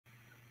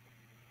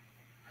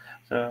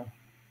So,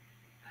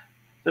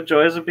 the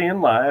joys of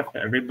being live.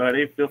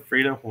 Everybody feel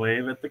free to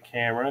wave at the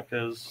camera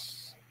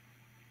because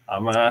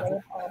I'm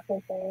a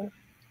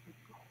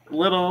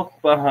little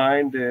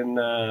behind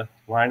in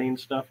lining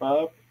stuff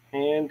up.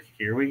 And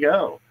here we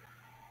go.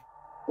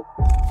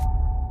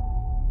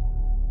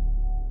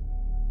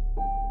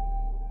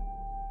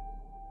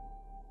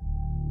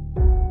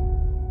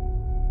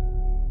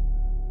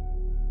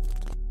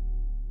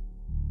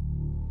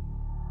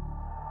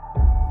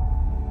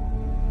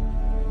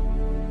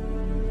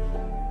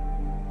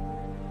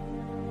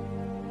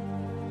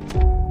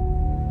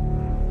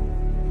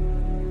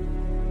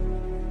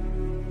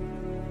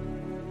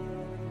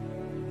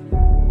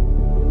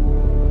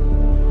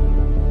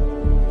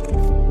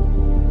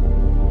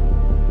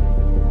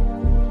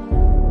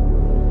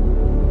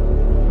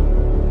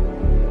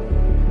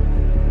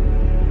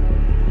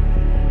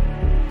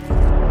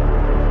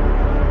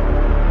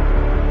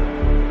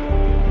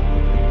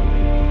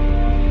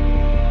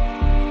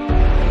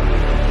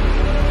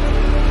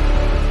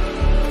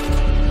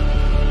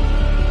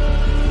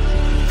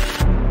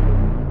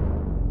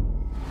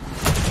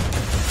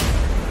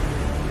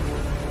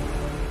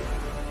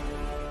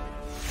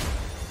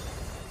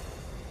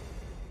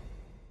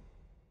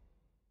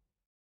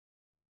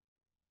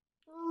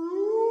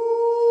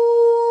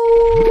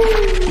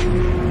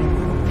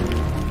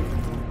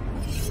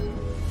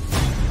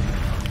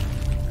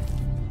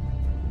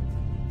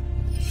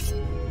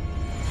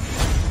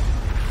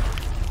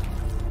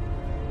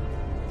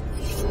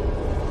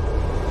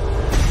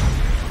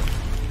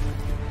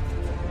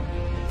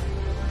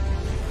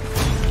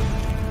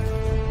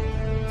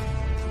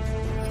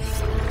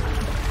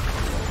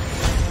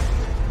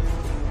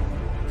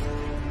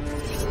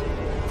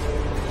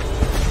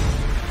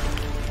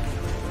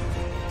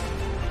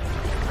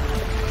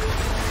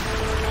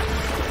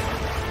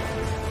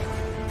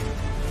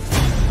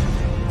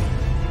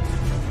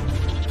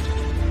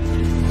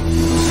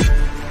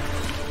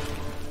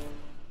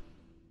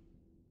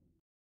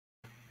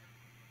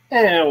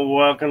 And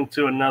welcome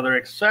to another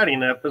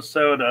exciting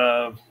episode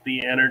of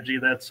The Energy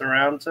That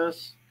Surrounds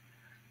Us.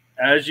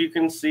 As you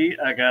can see,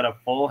 I got a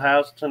full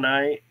house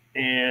tonight,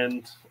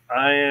 and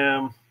I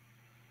am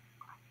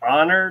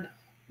honored,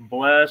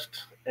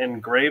 blessed,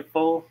 and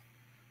grateful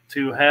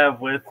to have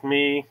with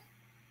me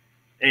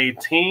a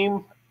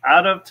team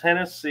out of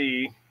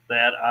Tennessee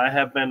that I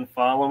have been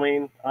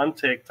following on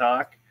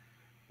TikTok.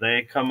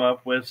 They come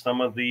up with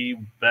some of the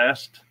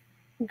best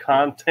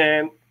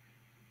content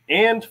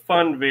and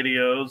fun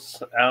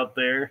videos out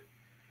there.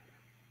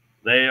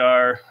 They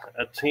are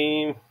a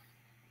team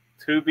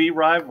to be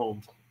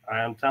rivaled.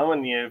 I'm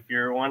telling you, if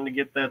you're wanting to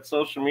get that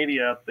social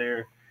media out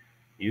there,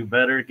 you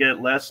better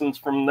get lessons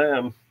from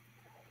them.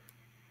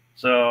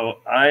 So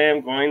I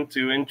am going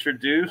to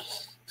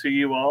introduce to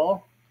you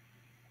all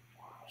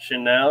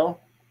Chanel,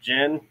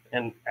 Jen,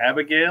 and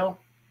Abigail,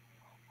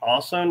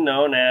 also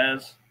known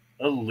as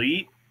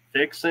Elite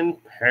Vixen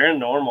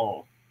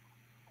Paranormal.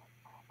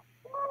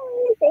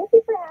 Thank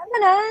you for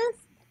having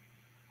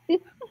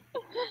us.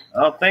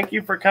 Oh, thank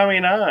you for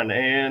coming on.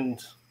 And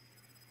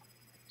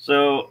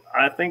so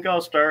I think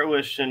I'll start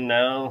with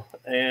Chanel,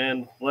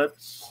 and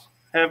let's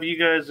have you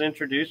guys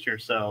introduce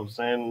yourselves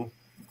and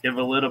give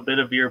a little bit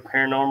of your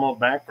paranormal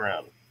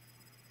background.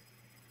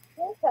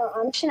 So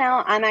I'm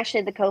Chanel. I'm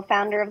actually the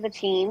co-founder of the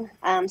team.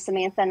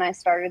 Samantha and I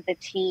started the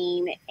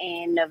team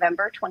in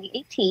November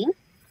 2018.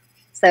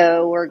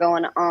 So we're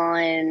going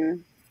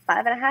on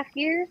 5.5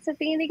 years of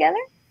being together.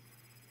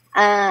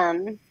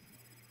 A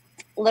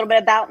little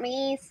bit about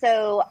me.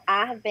 So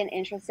I have been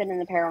interested in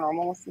the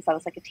paranormal since I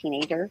was like a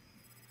teenager,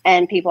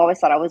 and people always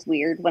thought I was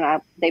weird when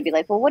they'd be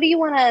like, well, what do you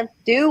want to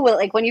do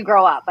like when you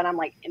grow up? And I'm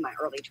like, in my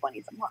early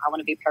 20s, I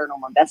want to be a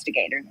paranormal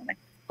investigator. And I'm like,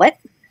 what?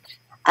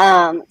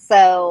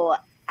 So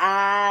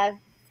I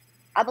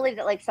believe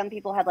that like some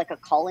people have like a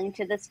calling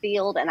to this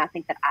field, and I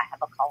think that I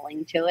have a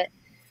calling to it.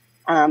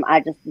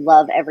 I just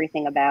love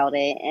everything about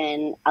it,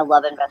 and I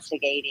love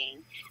investigating,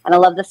 and I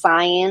love the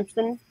science,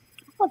 and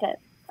I love it.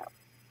 So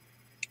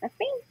that's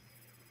me.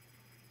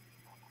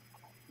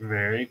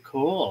 Very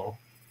cool.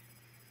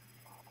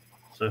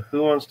 So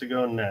who wants to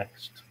go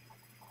next?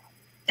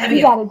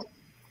 You got it.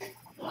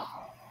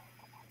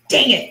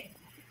 Dang it.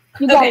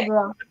 You got it,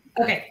 girl.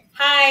 Okay.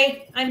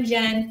 Hi, I'm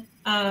Jen.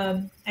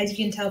 As you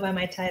can tell by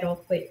my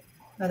title. Wait,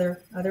 other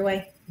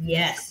way?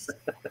 Yes.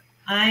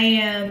 I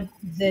am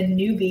the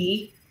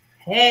newbie.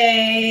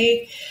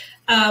 Hey.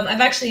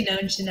 I've actually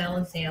known Chanel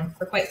and Sam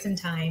for quite some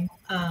time.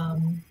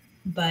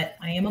 But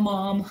I am a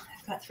mom.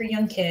 I've got 3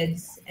 young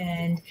kids,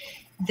 and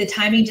the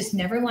timing just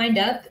never lined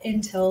up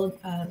until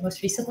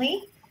most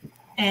recently.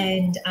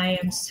 And I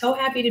am so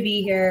happy to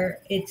be here.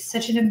 It's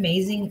such an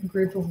amazing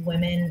group of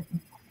women.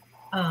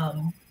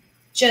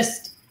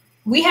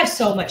 We have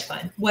so much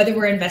fun, whether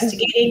we're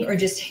investigating or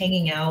just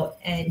hanging out.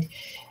 And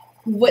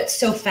what's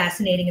so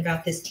fascinating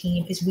about this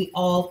team is we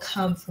all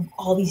come from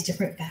all these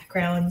different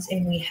backgrounds,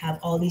 and we have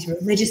all these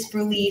religious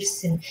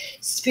beliefs and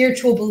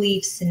spiritual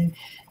beliefs. And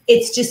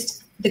it's just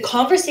the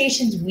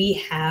conversations we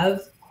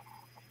have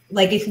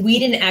like if we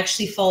didn't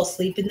actually fall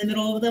asleep in the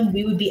middle of them,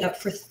 we would be up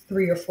for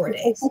 3 or 4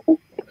 days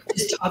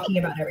just talking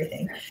about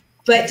everything.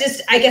 But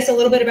just, I guess, a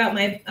little bit about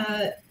my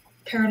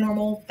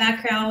paranormal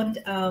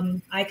background.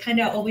 I kind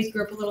of always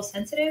grew up a little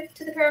sensitive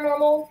to the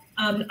paranormal.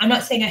 I'm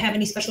not saying I have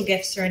any special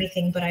gifts or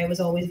anything, but I was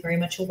always very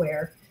much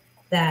aware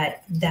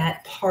that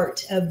that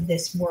part of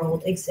this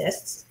world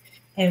exists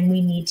and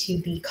we need to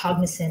be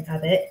cognizant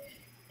of it.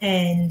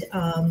 And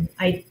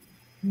I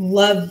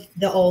love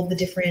all the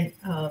different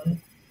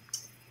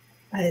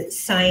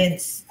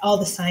science, all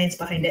the science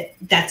behind it.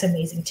 That's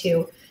amazing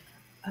too.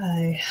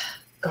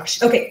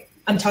 Gosh, okay,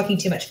 I'm talking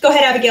too much. Go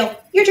ahead, Abigail,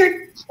 your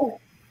turn.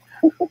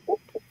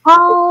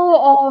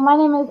 Hi, my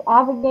name is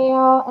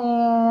Abigail,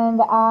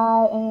 and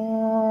I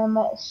am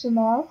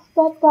Chanel's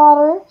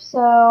stepdaughter. So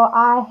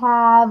I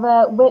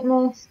have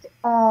witnessed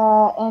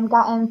and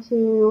gotten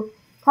to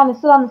kind of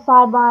sit on the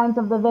sidelines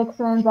of the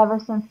Vixens ever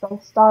since they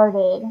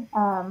started.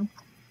 And,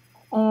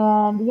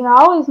 you know,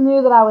 I always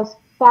knew that I was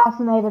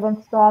fascinated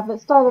and stuff. It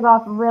started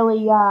off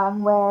really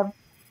young where,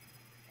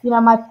 you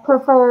know, my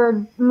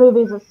preferred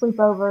movies at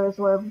sleepovers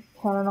were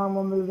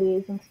paranormal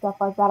movies and stuff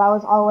like that. I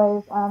was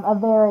always a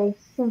very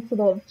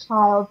sensitive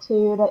child,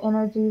 too, to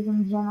energies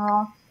in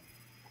general.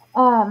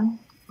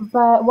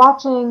 But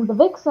watching the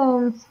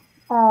Vixens,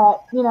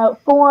 you know,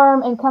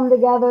 form and come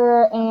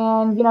together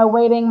and, you know,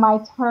 waiting my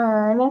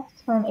turn to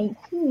turn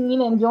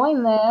 18 and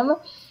join them,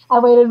 I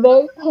waited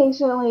very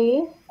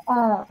patiently.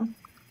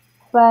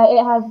 But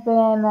it has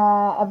been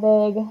a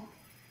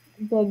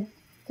big,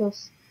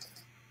 just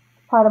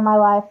part of my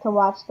life to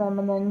watch them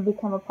and then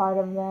become a part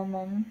of them.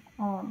 And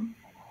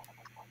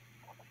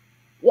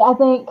yeah, I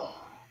think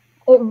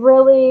it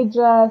really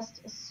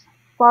just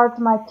sparked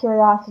my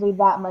curiosity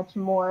that much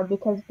more,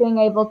 because being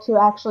able to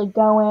actually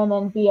go in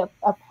and be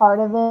a part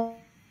of it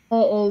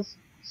is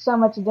so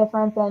much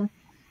different than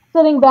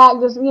sitting back,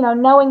 just, you know,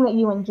 knowing that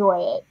you enjoy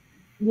it.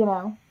 You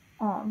know,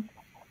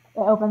 it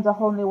opens a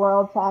whole new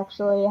world to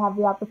actually have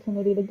the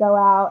opportunity to go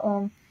out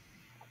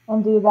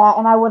and do that.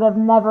 And I would have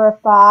never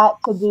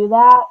thought to do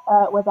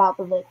that without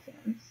the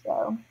Vixens.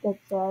 So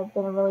it's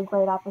been a really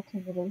great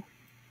opportunity.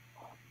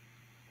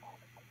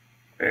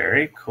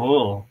 Very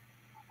cool.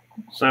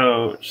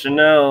 So,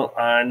 Chanel,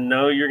 I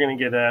know you're going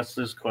to get asked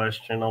this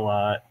question a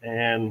lot,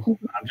 and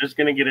I'm just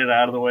going to get it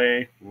out of the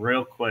way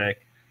real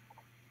quick.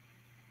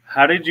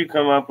 How did you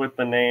come up with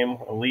the name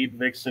Elite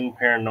Vixen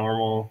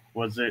Paranormal?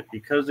 Was it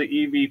because of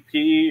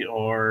EVP,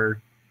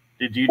 or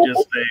did you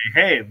just say,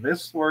 hey,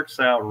 this works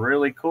out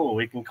really cool,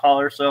 we can call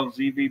ourselves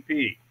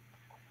EVP?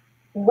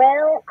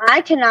 Well,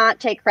 I cannot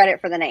take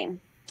credit for the name.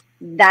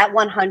 That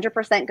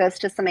 100% goes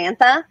to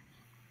Samantha.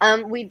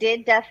 We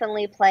did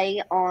definitely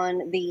play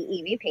on the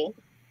EVP,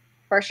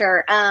 for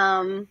sure.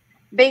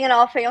 Being an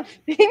all-female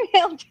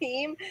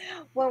team,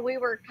 when we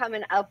were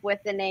coming up with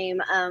the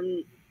name,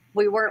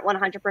 we weren't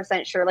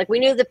 100% sure. Like, we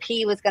knew the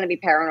P was going to be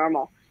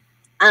paranormal.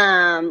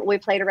 We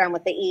played around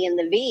with the E and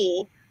the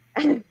V.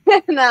 And,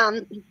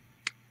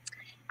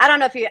 I don't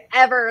know if you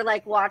ever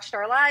like watched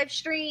our live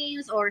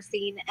streams or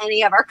seen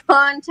any of our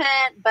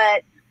content,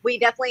 but we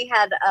definitely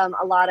had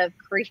a lot of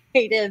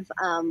creative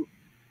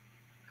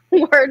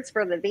words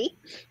for the V.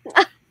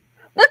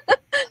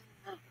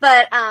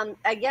 But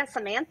I guess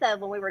Samantha,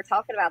 when we were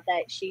talking about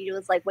that, she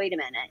was like, wait a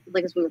minute,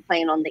 because we were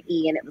playing on the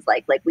E and it was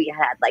like we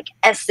had like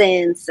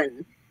essence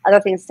and other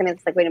things.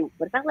 Samantha's like, wait a minute,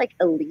 what about like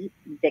Elite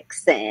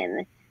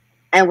Vixen?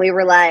 And we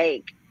were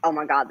like, oh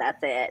my God, that's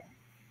it.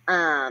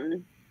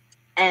 And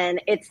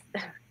it's,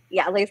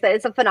 yeah, like I said,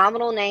 it's a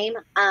phenomenal name.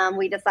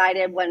 We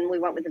decided when we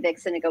went with the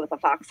Vixen to go with the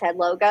fox head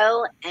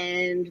logo,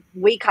 and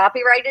we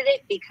copyrighted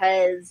it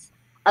because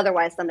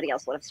otherwise somebody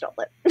else would have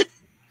stolen it.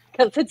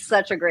 Because it's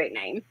such a great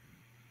name.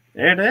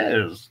 It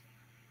is.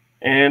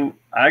 And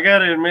I got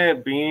to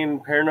admit, being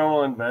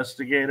paranormal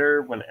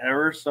investigator,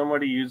 whenever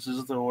somebody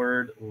uses the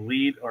word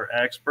elite or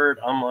expert,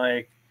 I'm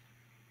like,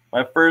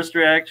 my first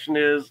reaction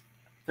is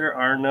there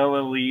are no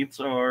elites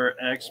or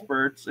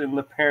experts in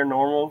the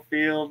paranormal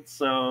field.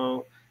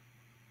 So,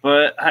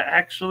 but I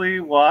actually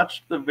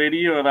watched the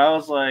video and I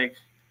was like,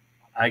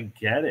 I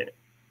get it.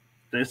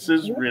 This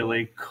is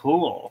really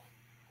cool.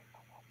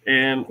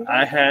 And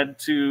I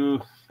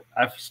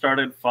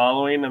started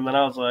following, and then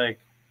I was like,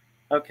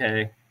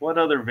 okay, what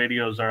other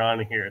videos are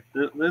on here?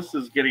 This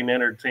is getting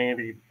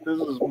entertaining. This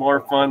is more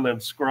fun than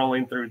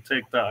scrolling through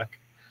TikTok.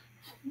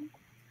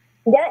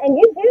 Yeah, and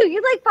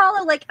you like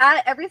follow, like,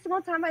 every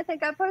single time I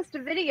think I post a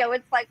video,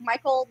 it's like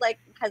Michael like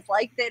has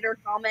liked it or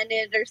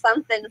commented or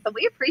something. So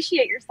we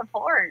appreciate your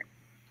support.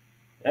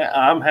 Yeah,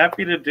 I'm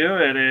happy to do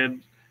it.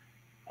 And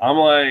I'm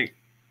like,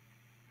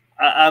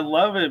 I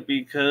love it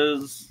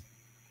because,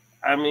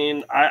 I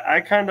mean,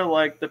 I kind of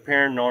like the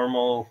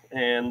paranormal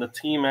and the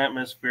team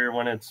atmosphere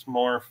when it's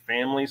more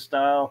family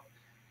style,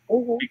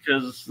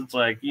 because it's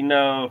like, you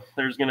know,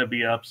 there's going to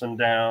be ups and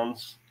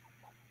downs,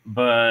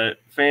 but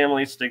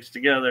family sticks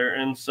together.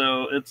 And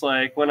so it's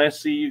like when I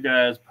see you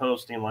guys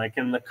posting like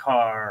in the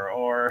car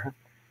or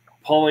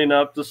pulling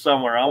up to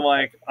somewhere, I'm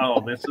like,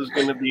 oh, this is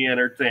going to be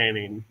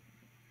entertaining.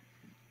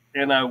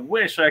 And I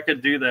wish I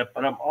could do that,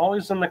 but I'm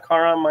always in the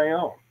car on my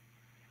own.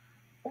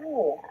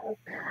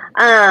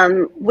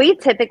 We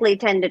typically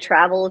tend to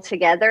travel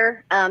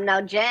together.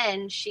 Now,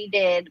 Jen, she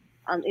did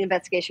on the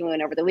investigation we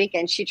went over the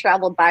weekend. She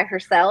traveled by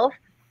herself,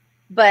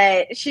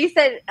 but she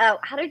said,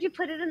 "How did you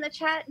put it in the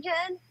chat,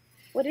 Jen?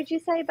 What did you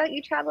say about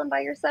you traveling by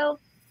yourself?"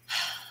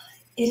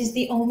 It is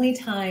the only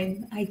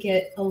time I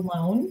get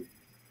alone.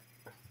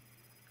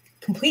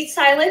 Complete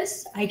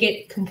silence. I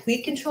get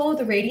complete control of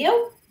the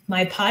radio,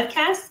 my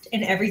podcast,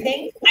 and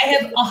everything. I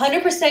have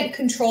 100%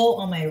 control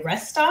on my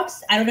rest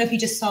stops. I don't know if you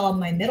just saw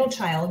my middle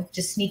child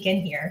just sneak in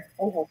here.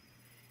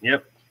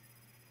 Yep.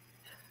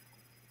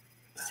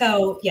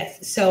 So,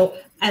 yes. So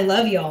I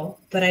love y'all,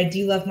 but I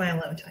do love my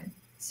alone time.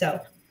 So.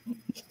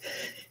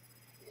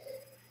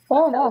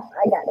 Fair enough.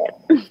 I got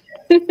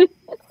it.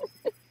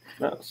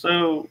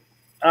 So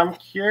I'm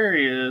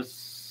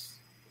curious,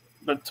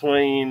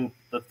 between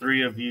the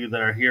three of you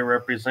that are here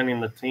representing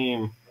the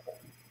team,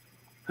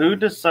 who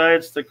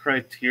decides the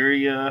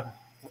criteria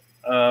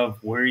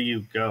of where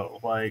you go?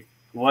 Like,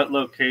 what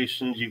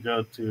locations you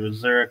go to?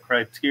 Is there a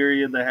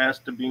criteria that has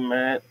to be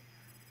met?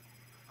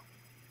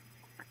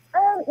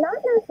 Not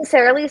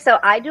necessarily. So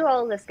I do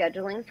all the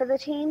scheduling for the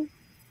team.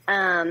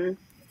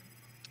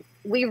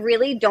 We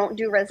really don't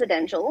do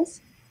residentials.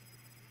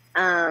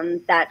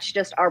 That's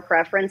just our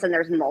preference, and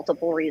there's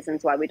multiple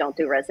reasons why we don't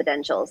do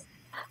residentials.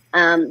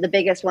 The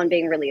biggest one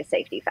being really a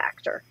safety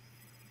factor.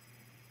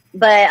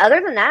 But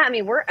other than that, I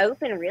mean, we're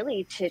open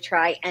really to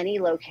try any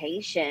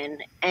location.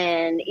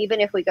 And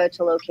even if we go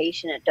to a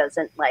location, it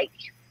doesn't like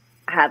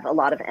have a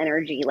lot of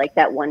energy. Like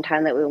that one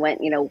time that we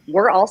went, you know,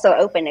 we're also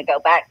open to go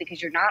back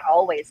because you're not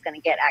always going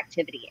to get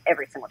activity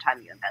every single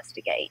time you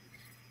investigate.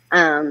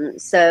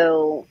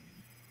 So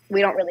we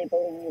don't really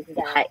believe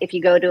that if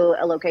you go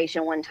to a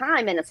location one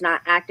time and it's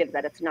not active,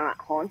 that it's not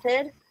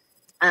haunted.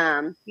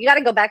 You got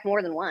to go back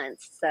more than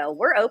once. So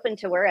we're open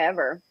to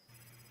wherever.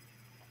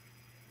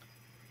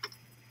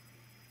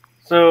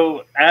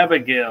 So,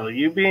 Abigail,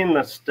 you being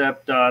the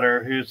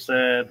stepdaughter who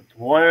said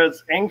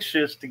was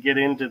anxious to get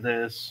into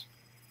this,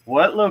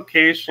 what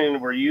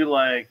location were you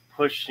like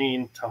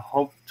pushing to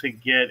hope to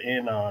get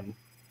in on?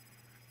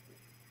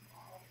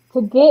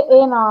 To get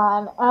in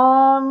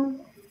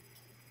on,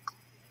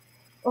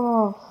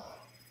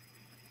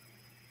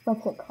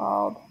 what's it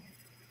called?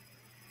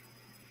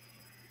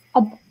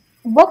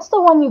 What's the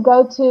one you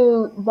go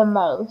to the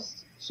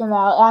most,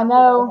 Chanel? I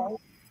know.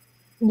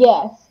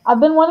 Yes, I've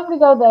been wanting to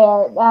go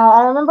there.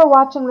 I remember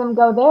watching them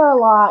go there a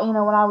lot, you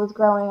know, when I was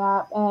growing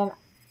up, and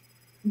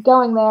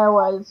going there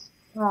was,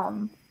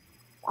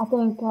 I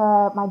think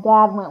my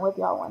dad went with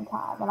y'all one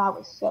time, and I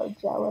was so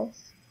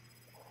jealous.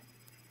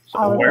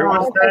 So where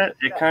was that?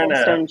 It kind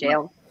of,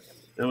 jail.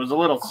 It was a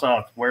little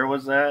soft. Where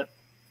was that?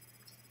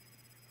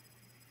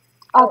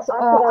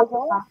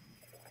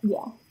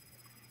 Yeah.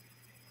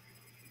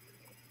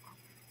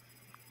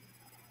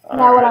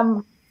 What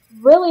I'm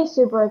really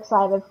super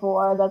excited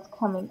for that's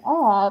coming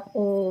up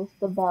is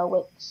the Bell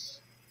Witch.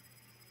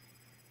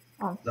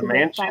 The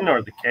mansion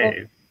or the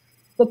cave?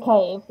 The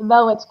cave, the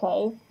Bell Witch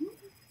cave.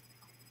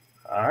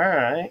 All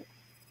right.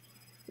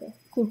 Yeah,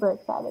 super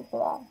excited for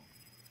that.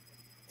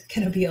 It's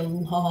going to be a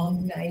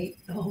long night.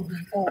 Oh my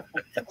God.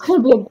 It's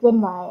going to be a good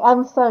night.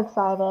 I'm so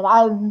excited.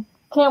 I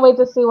can't wait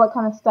to see what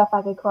kind of stuff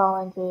I could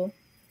crawl into.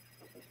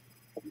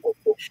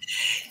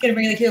 Gonna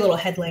bring like your little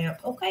headlamp,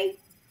 okay?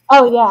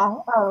 Oh yeah.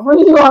 Oh,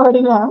 you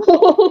already know.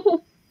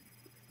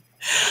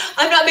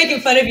 I'm not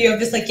making fun of you. I'm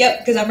just like, yep,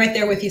 because I'm right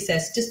there with you,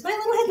 sis. Just my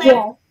little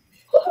headlamp.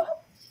 Yeah.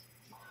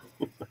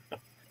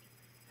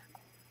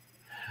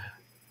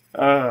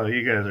 Oh,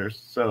 you guys are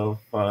so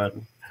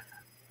fun.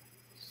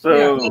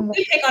 So yeah,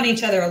 we pick on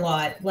each other a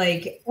lot.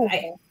 Like,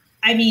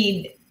 I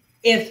mean,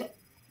 if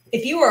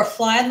you were a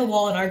fly on the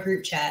wall in our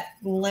group chat,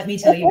 let me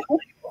tell you,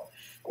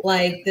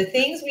 like the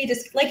things we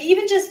just like,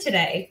 even just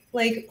today,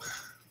 like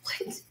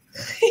what?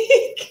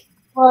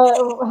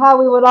 How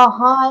we would all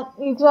haunt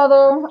each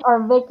other,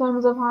 our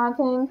victims of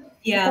haunting.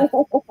 Yeah,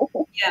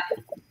 yeah.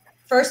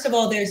 First of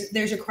all,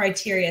 there's a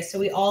criteria. So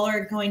we all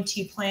are going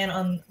to plan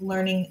on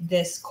learning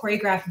this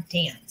choreographed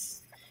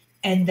dance,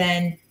 and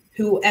then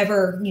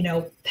whoever, you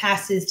know,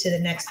 passes to the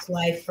next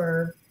life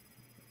or,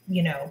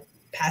 you know,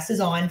 passes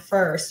on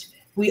first,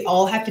 we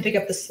all have to pick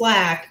up the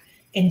slack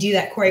and do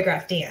that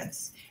choreographed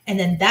dance. And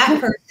then that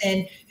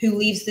person who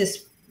leaves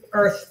this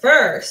earth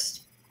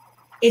first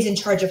is in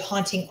charge of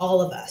haunting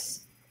all of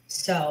us.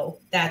 So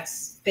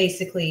that's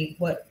basically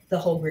what the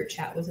whole group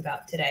chat was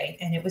about today.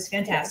 And it was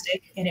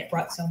fantastic. And it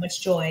brought so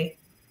much joy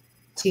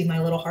to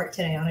my little heart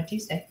today on a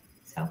Tuesday.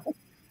 So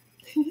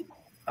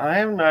I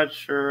am not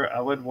sure I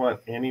would want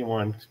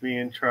anyone to be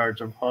in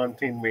charge of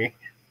haunting me.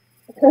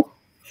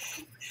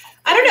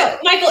 I don't know,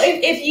 Michael,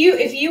 if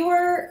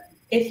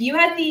you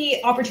had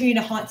the opportunity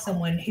to haunt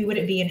someone, who would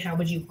it be and how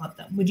would you haunt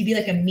them? Would you be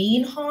like a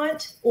mean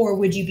haunt, or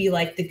would you be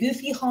like the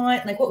goofy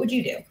haunt? Like, what would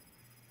you do?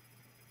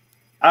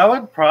 I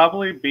would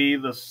probably be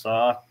the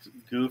soft,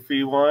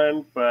 goofy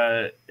one,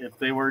 but if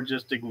they were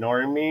just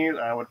ignoring me,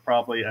 I would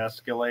probably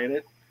escalate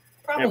it.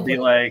 Probably. And be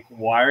like,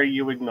 why are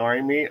you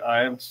ignoring me?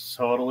 I am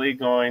totally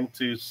going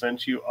to,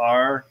 since you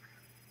are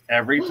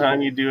every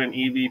time you do an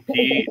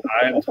EVP,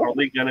 I am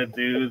totally gonna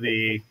do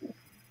the,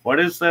 what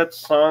is that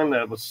song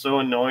that was so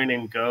annoying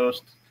in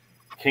Ghost?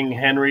 King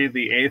Henry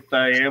the Eighth,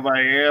 I am,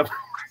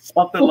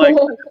 something like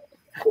that.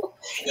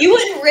 You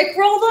wouldn't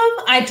Rickroll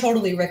them? I'd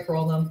totally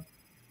Rickroll them.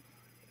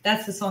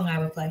 That's the song I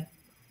would play.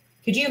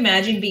 Could you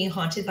imagine being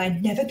haunted by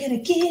 "Never Gonna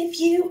Give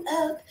You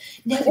Up"?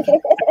 Never gonna.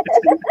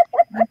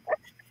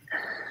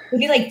 We'd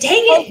be like,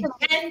 "Dang it,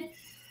 Jen."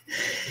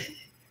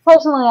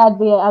 Personally, I'd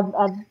be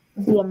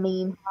a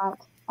mean haunt.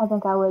 I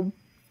think I would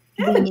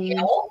be mean.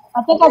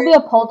 I think I'd be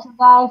a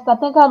poltergeist. I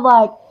think I'd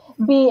like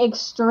be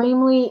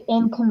extremely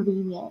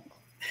inconvenient,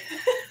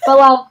 but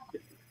like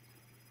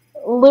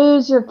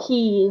lose your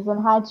keys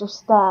and hide your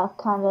stuff,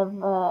 kind of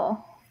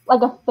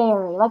like a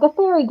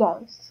fairy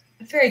ghost.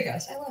 A fairy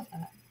ghost. I love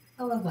that.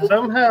 I love that.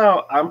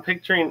 Somehow, I'm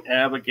picturing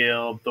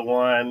Abigail, the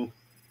one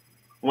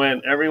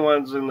when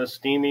everyone's in the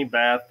steamy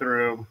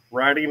bathroom,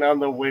 writing on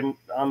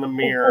the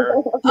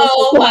mirror.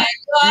 Oh my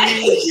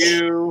gosh!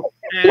 You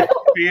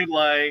be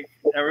like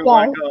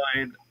everyone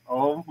going,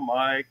 "Oh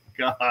my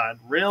god,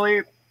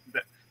 really?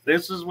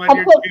 This is when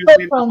you're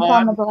choosing the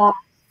on the glass."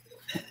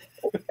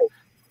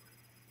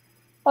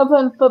 I'm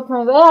putting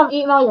footprints, and I'm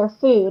eating all your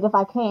food if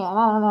I can.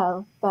 I don't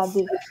know if that'd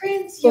be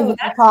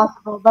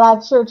possible, but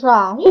I'd sure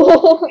try.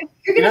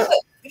 You're gonna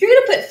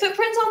put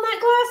footprints on that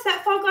glass,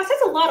 that fog glass.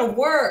 That's a lot of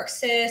work,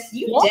 sis.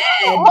 You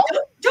dead.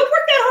 Don't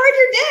work that hard.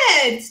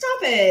 You're dead.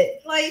 Stop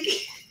it. Like,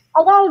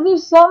 I gotta do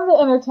something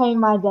to entertain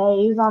my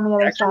days on the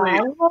other side.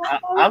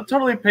 I'm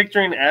totally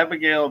picturing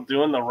Abigail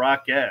doing the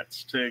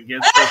Rockettes to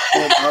get the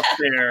film up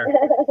there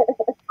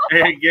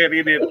and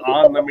getting it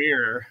on the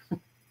mirror.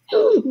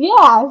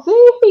 Yeah,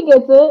 see, he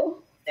gets it.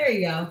 There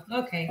you go.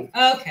 Okay.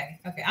 I'm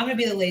gonna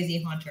be the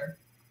lazy haunter.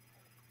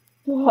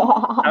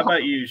 How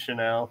about you,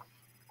 Chanel?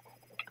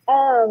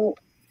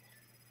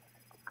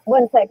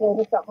 1 second,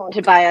 just got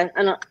haunted by a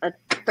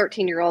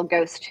 13-year-old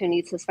ghost who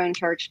needs his phone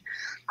charged.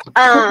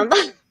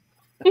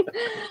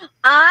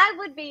 I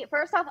would be,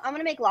 first off, I'm going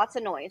to make lots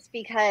of noise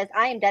because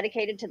I am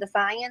dedicated to the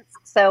science.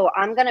 So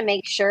I'm going to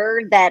make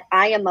sure that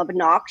I am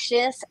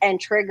obnoxious and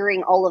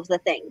triggering all of the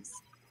things,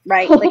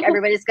 right? Like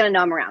everybody's going to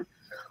know I'm around.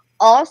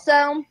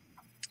 Also,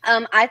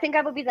 I think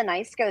I would be the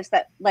nice ghost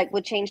that like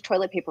would change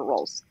toilet paper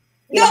rolls.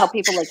 You know how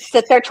people like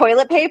sit their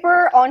toilet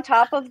paper on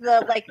top of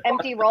the like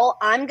empty roll?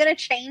 I'm going to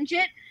change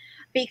it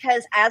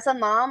because as a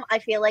mom, I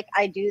feel like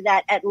I do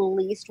that at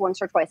least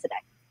once or twice a day.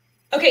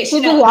 Okay,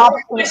 Chanel.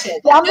 Question.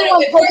 I'm the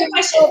one taking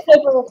toilet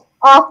paper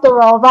off the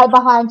roll right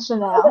behind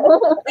Chanel. No.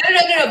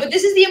 But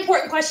this is the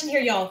important question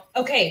here, y'all.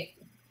 Okay,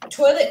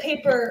 toilet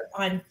paper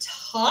on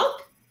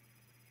top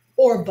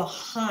or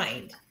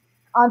behind?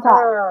 On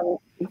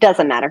top.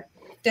 Doesn't matter.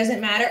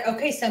 Doesn't matter.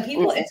 Okay, some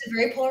people, it's a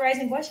very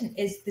polarizing question.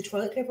 Is the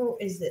toilet paper,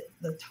 is it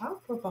the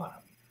top or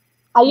bottom?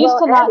 I used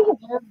to not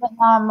care, but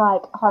now I'm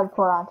like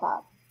hardcore on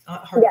top.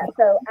 Yeah,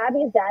 so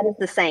Abby's dad is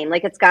the same.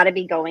 Like it's got to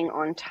be going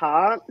on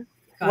top.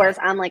 Whereas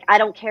I'm like, I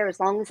don't care as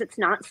long as it's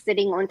not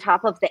sitting on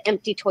top of the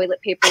empty toilet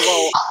paper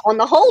roll on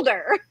the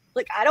holder.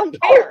 Like, I don't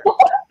care.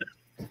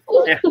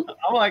 Yeah,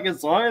 I'm like,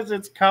 as long as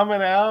it's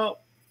coming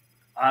out,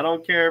 I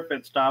don't care if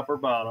it's top or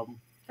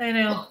bottom. I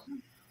know.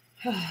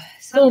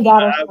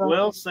 I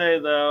will say,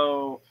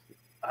 though,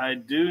 I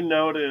do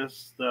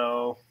notice,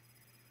 though,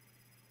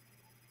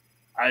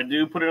 I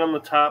do put it on the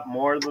top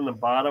more than the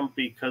bottom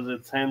because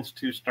it tends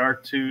to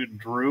start to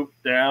droop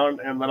down,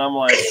 and then I'm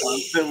like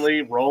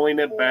constantly rolling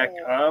it back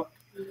up.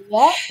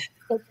 Yeah,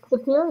 it's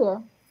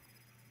superior.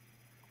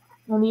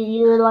 And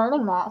you're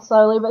learning that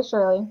slowly but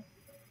surely.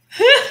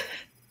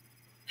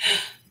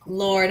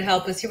 Lord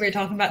help us. Here we were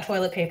talking about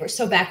toilet paper.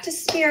 So back to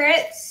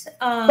spirits.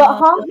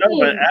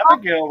 But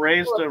Abigail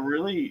raised a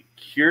really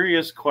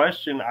curious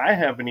question I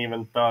haven't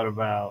even thought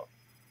about.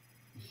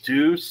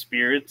 Do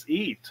spirits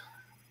eat?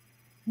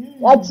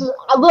 Look,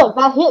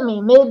 that hit me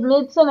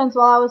mid sentence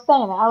while I was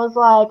saying it. I was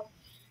like,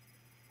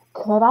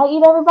 could I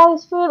eat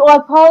everybody's food? Or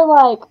I'd probably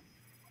like,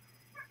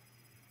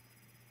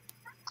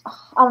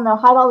 I don't know,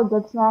 hide all the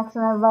good snacks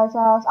in everybody's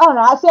house. I don't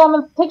know. I see.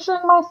 I'm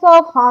picturing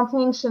myself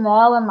haunting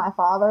Chanel and my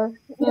father,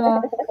 you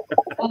know,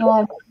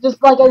 and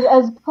just like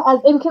as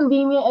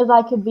inconvenient as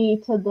I could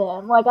be to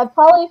them. Like I'd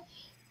probably,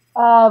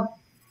 I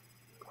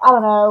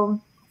don't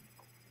know.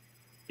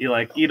 You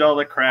like eat all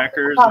the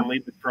crackers and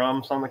leave the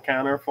crumbs on the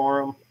counter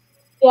for them.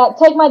 Yeah,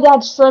 take my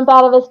dad's shrimp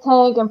out of his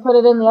tank and put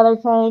it in the other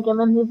tank, and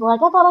then he's like,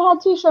 I thought I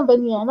had 2 shrimp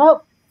in here.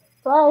 Nope,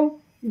 sorry,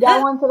 you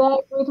got 1 today,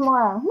 3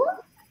 tomorrow.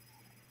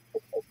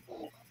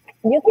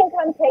 You can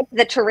come take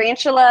the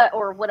tarantula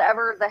or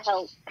whatever the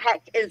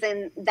heck is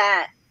in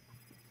that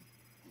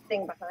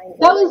thing behind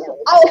you.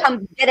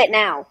 Come get it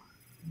now.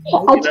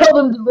 I told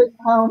him to bring it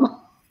home.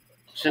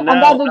 Chanel,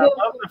 I love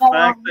the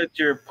fact that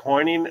you're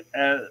pointing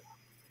at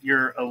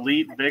your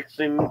Elite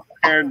Vixen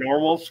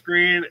Paranormal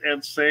screen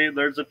and say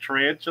there's a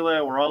tarantula,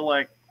 and we're all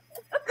like,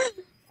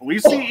 we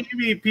see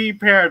EVP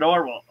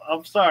Paranormal.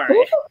 I'm sorry.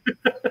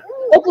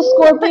 It's a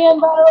scorpion,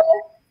 by the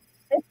way.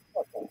 It's a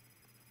scorpion.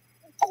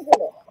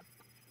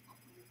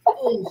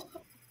 Oh,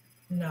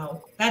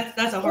 no,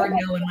 that's a hard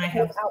no in my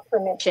house. Without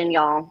permission,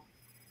 y'all.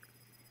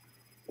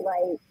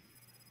 like,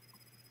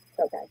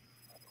 okay.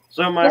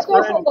 So my This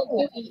girl friend, said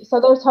they do eat, so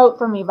there's hope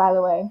for me, by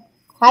the way.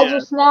 Had Yeah. your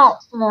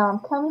snacks, I'm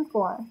coming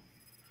for 'em.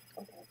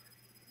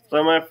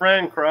 so my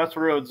friend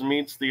Crossroads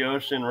Meets the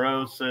Ocean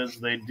Rose says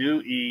they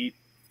do eat,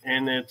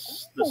 and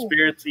it's the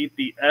spirits eat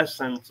the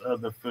essence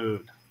of the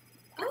food.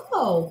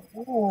 Oh,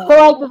 So,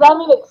 like, does that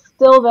mean it's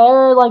still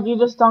there? Like, you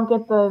just don't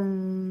get the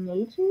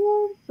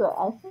nutrients, the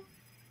essence?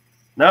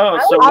 No, I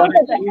so would what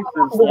think it that means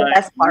that is would be the like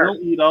best part.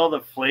 you'll eat all the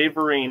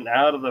flavoring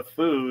out of the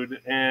food,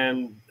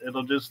 and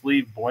it'll just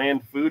leave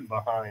bland food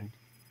behind.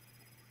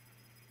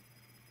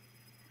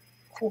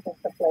 It's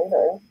the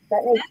flavor.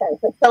 That makes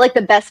sense. So, like,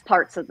 the best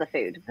parts of the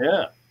food.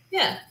 Yeah.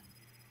 yeah.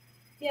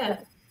 Yeah.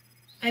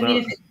 I So mean,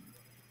 if it,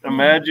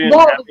 imagine That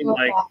would having be good,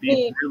 like yeah.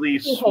 these really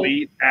hate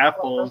sweet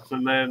apples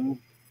and then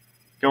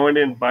going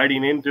in,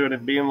 biting into it,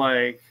 and being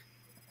like,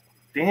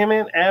 "Damn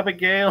it,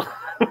 Abigail!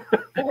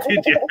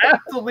 Did you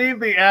have to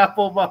leave the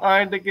apple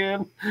behind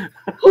again?"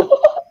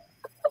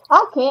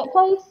 I can't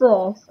taste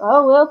this.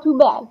 Oh, well, too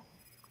bad.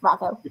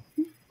 Rocco.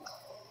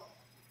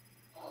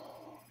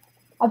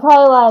 I'd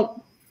probably, like,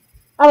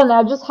 I don't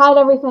know, just hide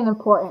everything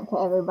important to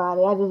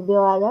everybody. I'd just be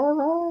like, oh,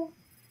 well,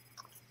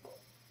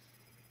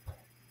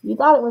 you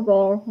thought it was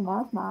there, and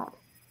now it's not.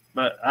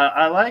 But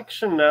I like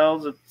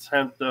Chanel's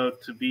attempt, though,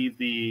 to be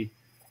the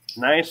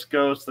nice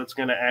ghost that's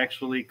going to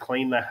actually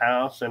clean the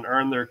house and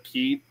earn their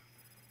keep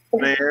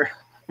there.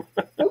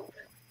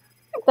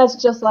 That's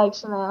just like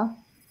Chanel.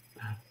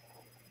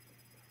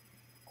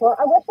 Well,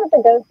 I wish that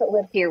the ghosts that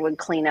live here would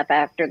clean up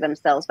after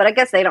themselves, but I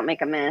guess they don't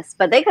make a mess.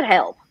 But they could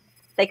help.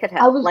 They could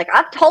help. Like,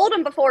 I've told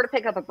them before to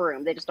pick up a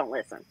broom. They just don't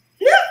listen.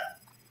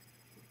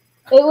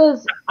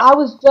 I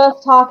was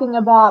just talking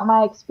about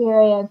my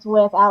experience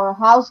with our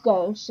house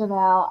ghost,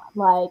 Chanel.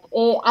 Like,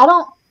 I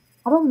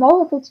don't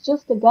know if it's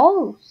just a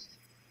ghost.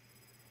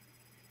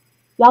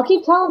 Y'all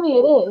keep telling me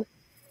it is.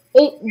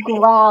 It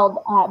growled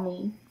at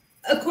me.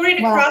 according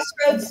to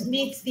Crossroads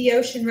Meets the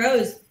Ocean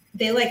Rose,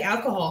 they like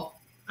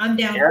alcohol. I'm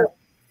down. Yeah.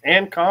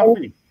 And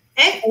coffee.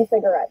 And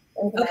cigarettes.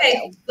 And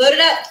okay, load it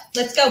up.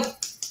 Let's go.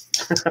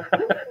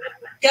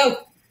 Go.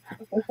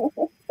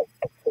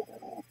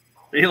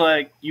 Be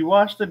like, you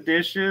wash the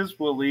dishes,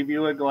 we'll leave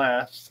you a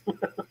glass.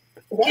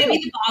 Give me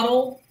the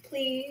bottle,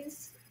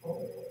 please.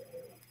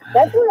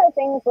 That's one of the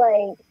things,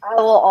 like, I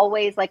will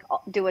always, like,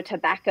 do a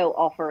tobacco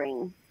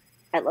offering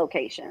at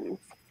locations.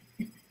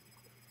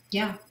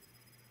 Yeah.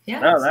 Yeah.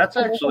 No, that's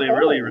actually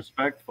really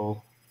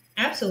respectful.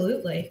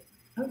 Absolutely.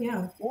 Oh,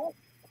 yeah.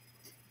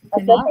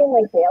 Especially in,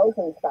 like, jails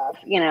and stuff.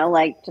 You know,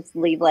 like, just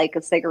leave, like,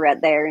 a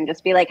cigarette there and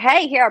just be like,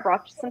 hey, here, I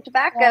brought you some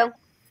tobacco. Yeah.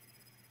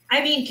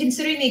 I mean,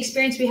 considering the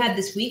experience we had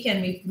this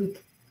weekend, we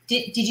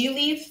did you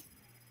leave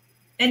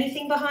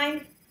anything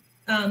behind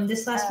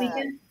this last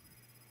weekend?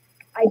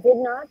 I did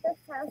not this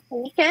past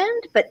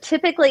weekend, but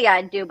typically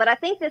I do. But I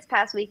think this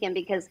past weekend,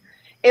 because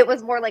it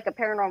was more like a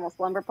paranormal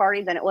slumber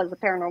party than it was a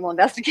paranormal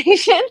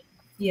investigation.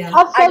 Yeah.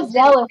 I'm so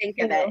jealous. Think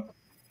of it.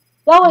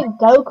 Y'all went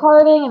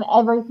go-karting and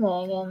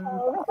everything. And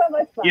oh, so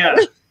much fun. Yeah.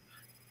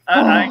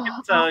 I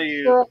can tell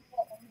you,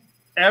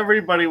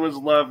 everybody was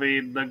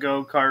loving the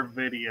go-kart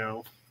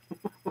video.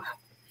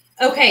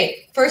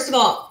 Okay, first of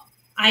all,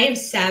 I am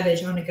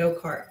savage on a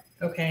go-kart,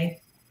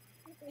 okay?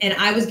 And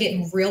I was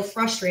getting real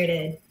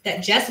frustrated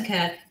that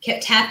Jessica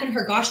kept tapping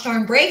her gosh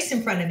darn brakes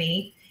in front of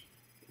me.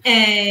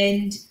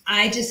 And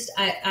I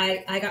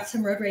got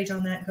some road rage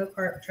on that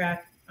go-kart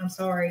track. I'm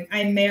sorry.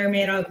 I may or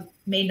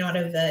may not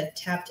have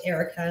tapped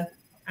Erica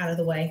out of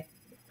the way.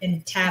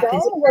 And tap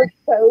is... were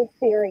so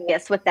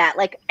serious with that.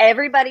 Like,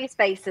 everybody's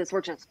faces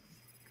were just...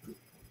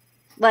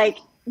 Like,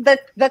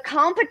 the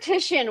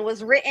competition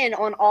was written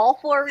on all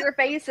four of your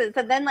faces.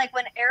 And then, like,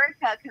 when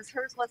Erica, because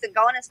hers wasn't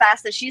going as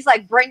fast as she's,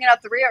 like, bringing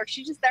up the rear,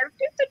 she's just there.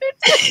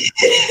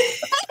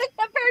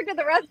 Compared to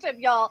the rest of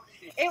y'all.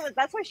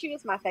 That's why she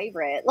was my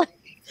favorite. Like,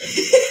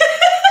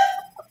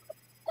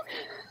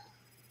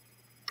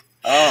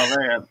 oh,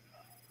 man.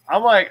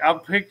 I'm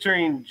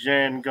picturing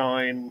Jen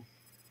going,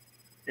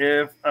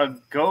 if a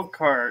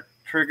go-kart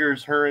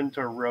triggers her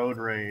into road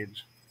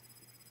rage.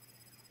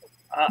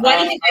 Why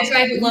do you think I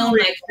drive alone? I'm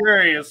really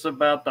curious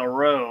about the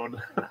road.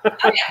 Oh,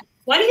 yeah.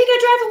 Why do you think I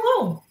drive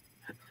alone?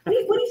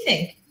 What do you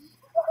think?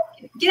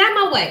 Get out of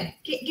my way.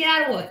 Get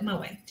out of my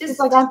way. Just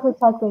like I'm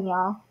protecting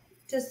y'all.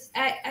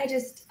 I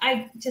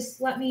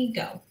just let me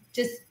go.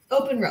 Just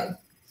open road.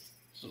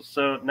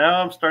 So now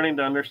I'm starting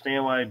to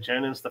understand why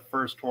Jen is the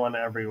first one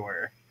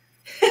everywhere.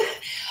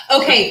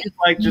 Okay. It's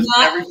like, just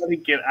everybody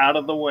get out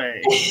of the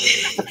way.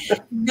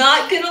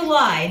 Not gonna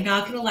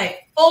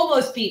lie.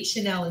 Almost beat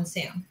Chanel and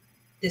Sam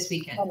this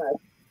weekend.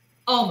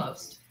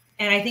 Almost.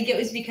 And I think it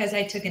was because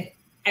I took a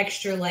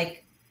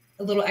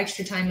little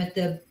extra time at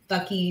the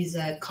Buc-ee's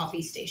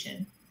coffee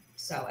station.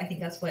 So I think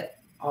that's what.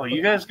 Oh,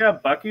 you guys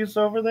got Buc-ee's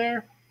over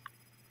there?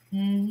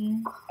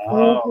 Mm-hmm.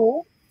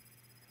 Oh.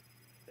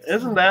 Mm-hmm.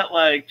 Isn't that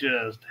like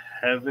just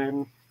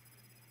heaven?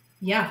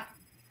 Yeah.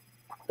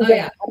 Oh,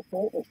 yeah.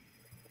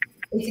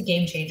 It's a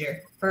game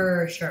changer.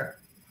 For sure.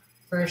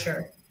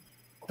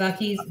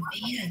 Buc-ee's,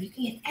 man, you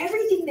can get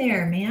everything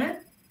there,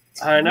 man.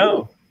 I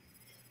know.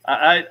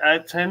 I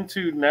tend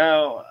to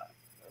now,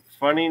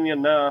 funny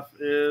enough,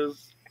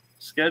 is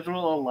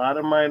schedule a lot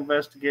of my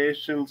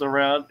investigations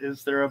around,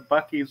 is there a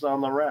Buc-ee's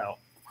on the route?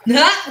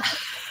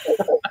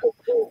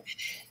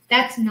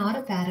 That's not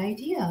a bad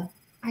idea.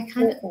 I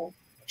kind of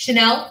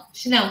Chanel,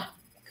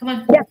 come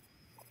on. Yeah.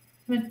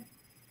 Come on.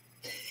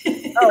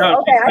 Oh, No,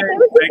 okay. I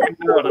think take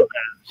a note of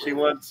that. She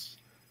wants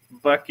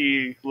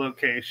Buc-ee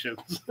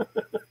locations.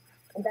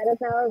 that is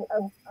now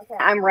okay.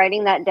 I'm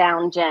writing that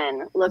down,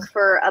 Jen. Look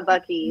for a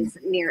Buc-ee's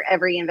near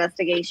every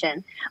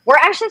investigation. We're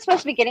actually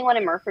supposed to be getting one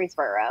in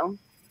Murfreesboro.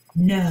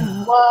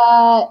 No.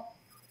 What?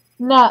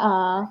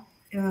 Nuh-uh.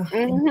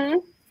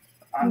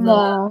 Mm-hmm.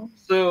 No.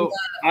 So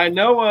I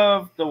know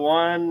of the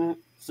ones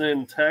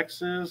in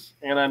Texas,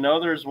 and I know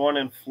there's one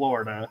in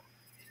Florida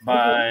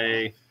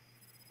by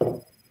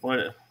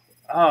what?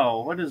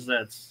 Oh, what is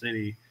that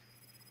city?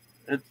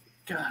 It's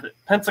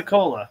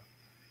Pensacola.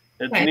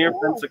 It's Right. near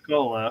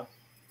Pensacola.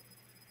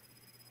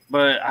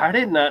 But I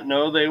did not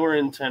know they were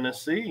in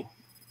Tennessee.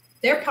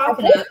 They're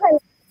popping up.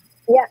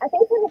 Yeah, I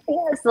think Tennessee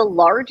has the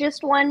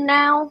largest one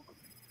now.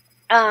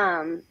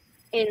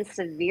 In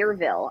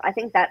Sevierville. I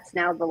think that's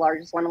now the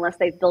largest one, unless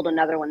they've built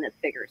another one that's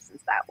bigger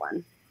since that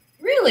one.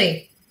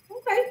 Really?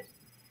 Okay.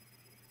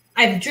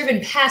 I've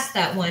driven past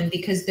that one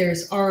because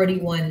there's already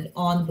one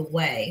on the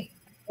way.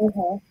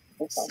 Mm-hmm.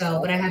 So,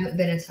 but I haven't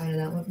been inside of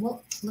that one.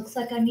 Well, looks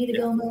like I need to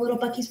go on my little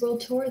Buc-ee's World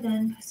Tour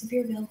then by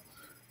Sevierville.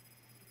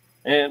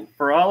 And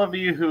for all of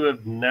you who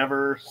have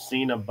never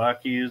seen a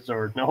Buc-ee's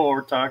or know what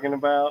we're talking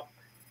about,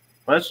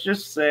 let's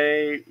just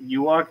say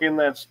you walk in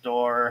that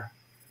store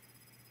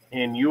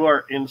and you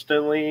are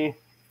instantly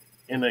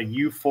in a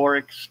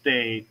euphoric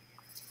state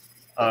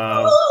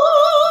of,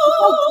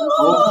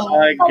 oh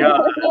my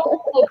God,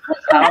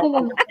 how do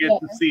I get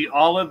to see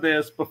all of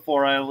this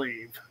before I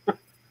leave?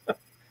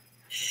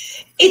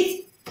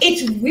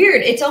 It's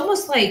weird. It's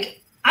almost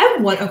like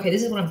okay,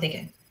 this is what I'm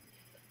thinking.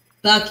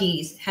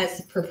 Buc-ee's has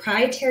a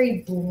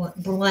proprietary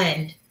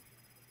blend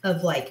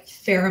of like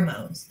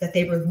pheromones that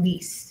they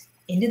release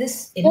into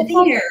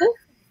the air,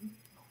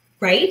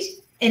 right?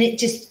 And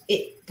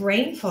it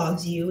brain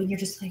fogs you, and you're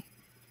just like,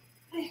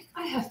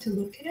 I have to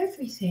look at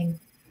everything.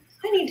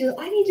 I need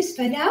to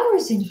spend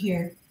hours in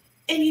here.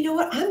 And you know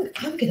what?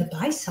 I'm gonna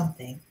buy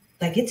something.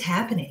 Like, it's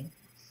happening.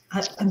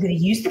 I'm gonna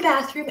use the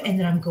bathroom, and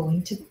then I'm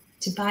going to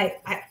buy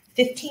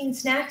 15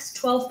 snacks,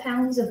 12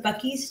 pounds of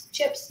Buc-ee's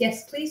chips.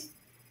 Yes, please.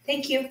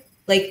 Thank you.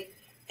 Like,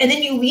 and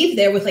then you leave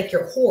there with like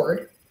your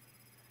hoard.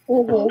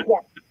 Mm-hmm.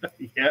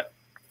 Yeah. Yeah.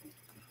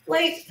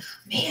 Like,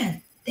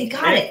 man, they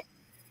got it.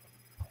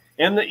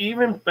 And the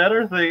even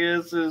better thing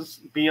is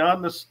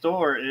beyond the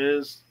store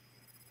is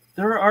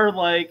there are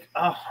like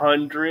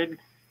 100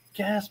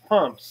 gas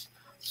pumps.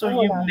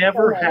 So you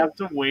never have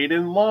to wait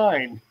in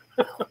line.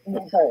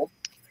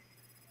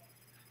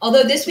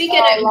 Although this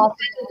weekend I had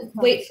to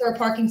wait for a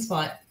parking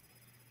spot.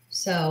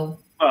 So.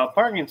 Well,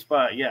 parking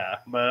spot, yeah.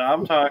 But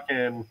I'm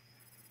talking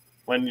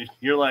when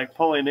you're like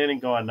pulling in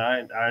and going,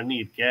 I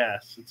need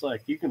gas. It's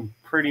like you can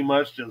pretty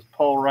much just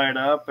pull right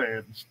up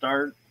and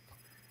start.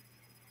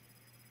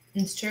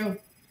 It's true.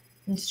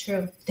 It's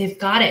true. They've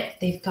got it.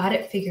 They've got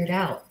it figured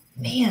out.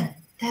 Man,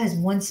 that is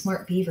one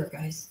smart beaver,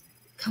 guys.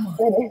 Come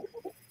on.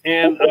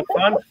 And a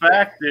fun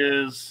fact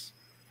is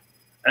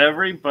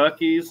every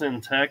Buc-ee's in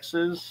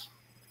Texas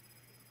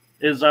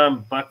is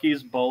on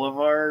Buc-ee's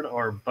Boulevard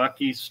or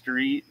Buc-ee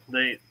Street.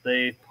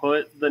 They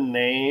put the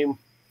name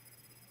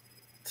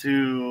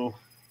to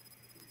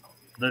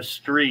the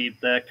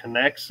street that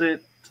connects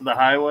it to the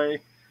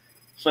highway.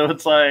 So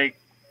it's like,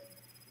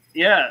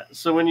 yeah.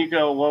 So when you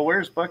go, well,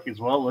 where's Buc-ee's?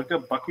 Well, look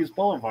up Buc-ee's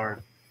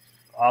Boulevard.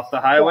 Off the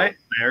highway,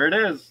 there it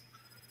is.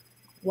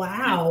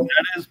 Wow.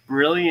 That is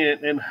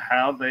brilliant in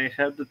how they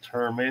have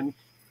determined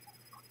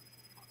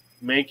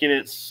making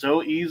it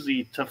so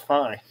easy to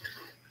find.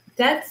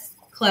 That's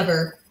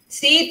clever.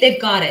 See,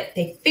 they've got it.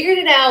 They figured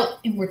it out,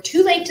 and we're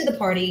too late to the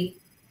party.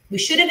 We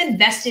should have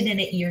invested in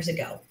it years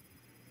ago.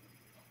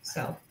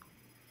 So.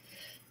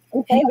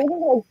 Okay, we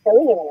can like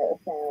billionaires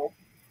now.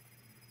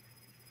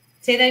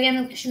 Say that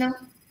again, Chanel.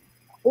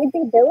 We'd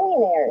be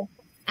billionaires.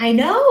 I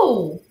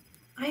know.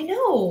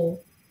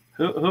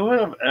 Who would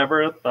have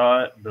ever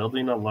thought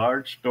building a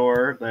large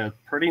store that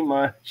pretty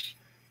much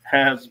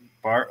has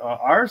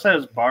ours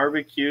has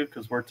barbecue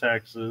because we're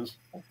Texas.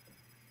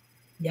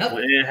 Yep.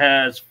 It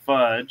has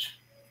fudge.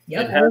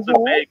 Yep. It has a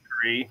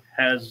bakery.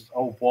 Has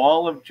a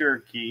wall of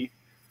jerky,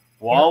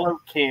 wall of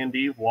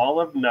candy,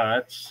 wall of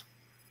nuts,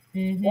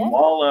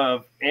 wall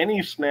of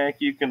any snack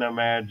you can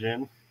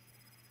imagine.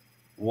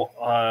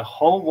 A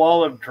whole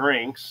wall of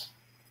drinks.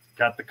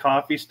 Got the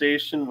coffee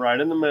station right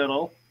in the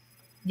middle.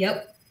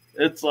 Yep.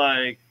 It's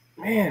like,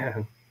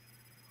 man.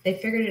 They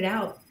figured it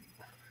out.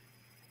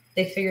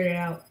 So.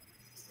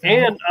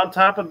 And on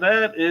top of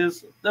that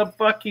is the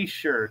Buc-ee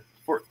shirt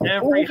for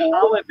every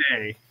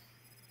holiday.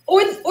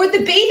 Or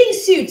the bathing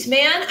suits,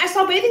 man. I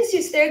saw bathing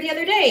suits there the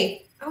other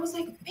day. I was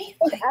like, man.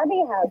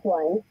 Abby has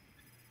one.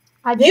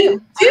 I do.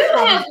 You do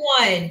have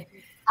one.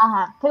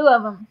 Two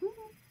of them.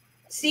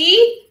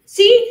 See?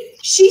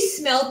 She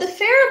smelled the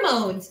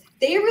pheromones.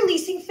 They are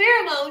releasing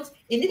pheromones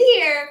into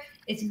the air.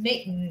 It's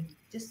making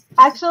just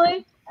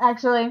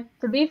Actually,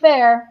 to be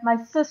fair,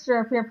 my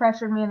sister peer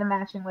pressured me into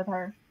matching with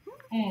her.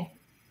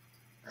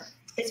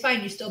 It's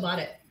fine. You still bought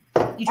it.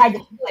 You drank the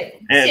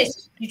Kool-Aid.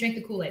 Sis, you drank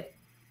the Kool-Aid.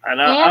 And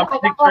I'm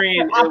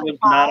picturing it was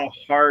not a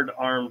hard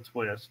arm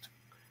twist.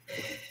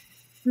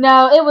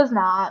 No, it was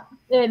not.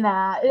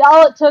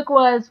 All it took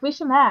was, we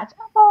should match.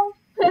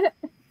 Okay.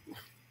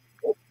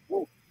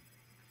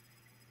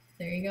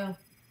 There you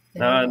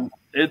go.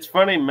 It's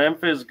funny,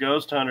 Memphis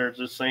Ghost Hunters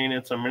is saying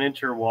it's a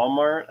miniature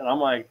Walmart, and I'm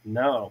like,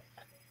 no.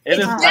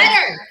 It's better.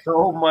 Like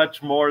so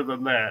much more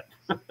than that.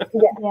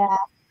 Yeah.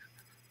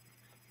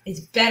 It's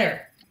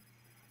better.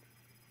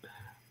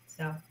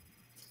 So,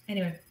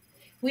 anyway,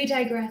 we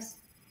digress.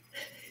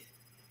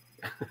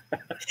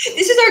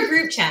 This is our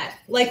group chat.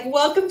 Like,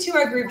 welcome to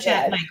our group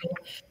chat, Michael.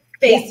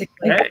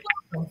 Basically.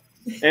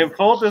 Hey, in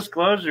full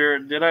disclosure,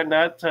 did I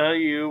not tell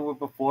you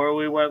before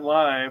we went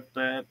live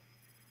that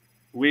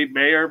we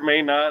may or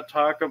may not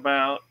talk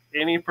about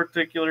any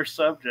particular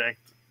subject?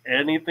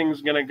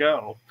 Anything's going to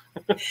go.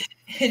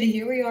 And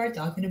here we are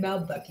talking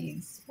about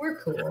Buc-ee's.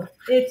 We're cool.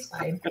 It's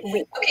fine.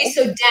 Okay,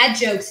 so dad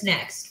jokes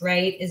next,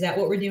 right? Is that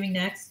what we're doing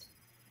next?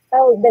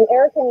 Oh, then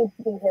Erica needs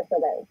to be here for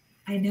those.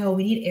 I know.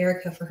 We need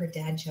Erica for her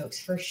dad jokes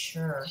for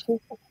sure. She's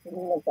the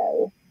queen of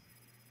those.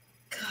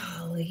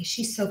 Golly,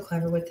 she's so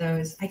clever with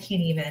those. I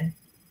can't even.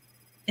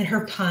 And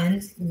her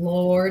puns,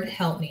 Lord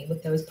help me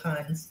with those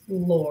puns.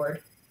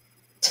 Lord.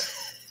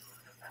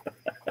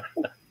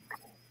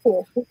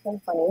 Yeah, she's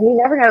so funny. You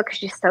never know because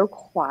she's so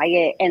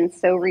quiet and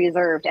so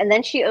reserved. And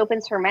then she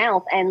opens her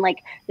mouth and like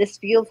this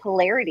spew of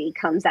hilarity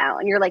comes out.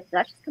 And you're like, did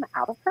that just come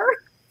out of her?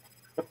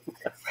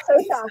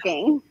 So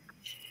shocking.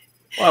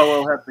 Well,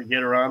 we'll have to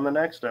get her on the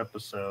next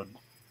episode.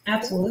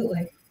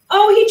 Absolutely.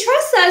 Oh, he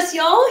trusts us,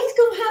 y'all. He's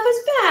going to have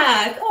us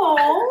back.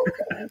 Oh.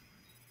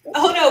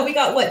 Oh, no. We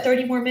got,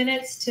 30 more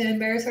minutes to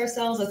embarrass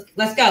ourselves?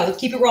 Let's go. Let's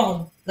keep it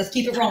rolling.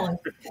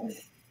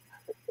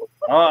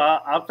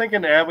 I'm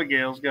thinking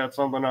Abigail's got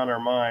something on her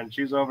mind.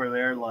 She's over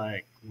there,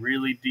 like,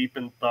 really deep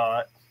in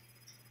thought.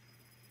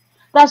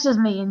 That's just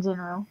me in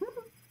general.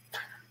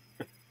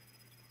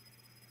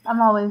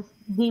 I'm always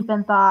deep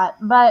in thought.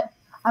 But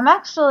I'm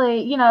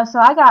actually, so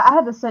I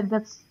had to sit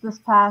this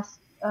past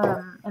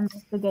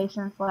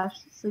investigation /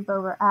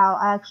 sleepover out.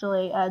 I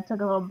actually took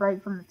a little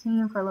break from the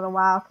team for a little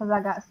while because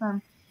I got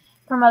some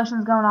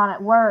promotions going on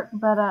at work.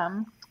 But,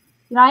 I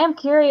am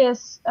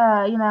curious,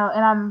 and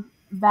I'm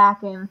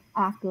back and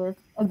active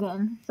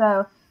again.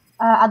 So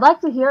I'd like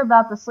to hear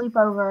about the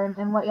sleepover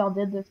and what y'all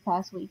did this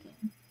past weekend.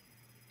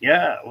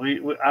 Yeah,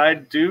 I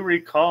do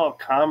recall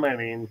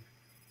commenting,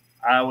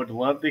 I would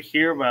love to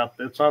hear about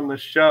this on the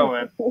show.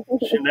 And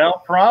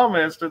Chanel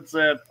promised and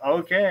said,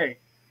 okay,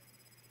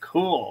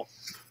 cool.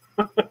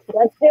 Let's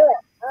do it.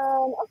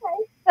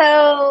 Okay.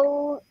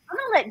 So I'm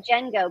going to let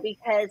Jen go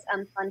because,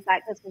 fun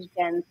fact, this was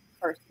Jen's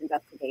first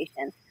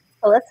investigation.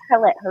 So let's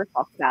let her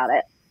talk about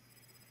it.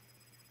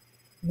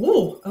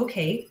 Ooh,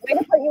 okay. Way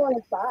to put you on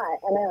the spot.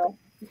 I know.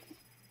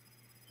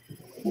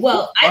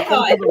 Well, I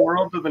thought to the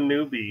world of the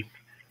newbie.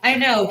 I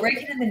know,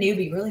 breaking in the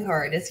newbie really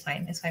hard. It's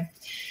fine.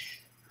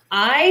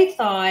 I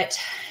thought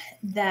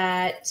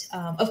that,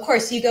 of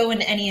course, you go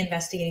into any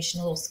investigation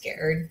a little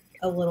scared,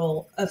 a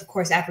little, of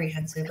course,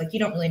 apprehensive. Like you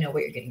don't really know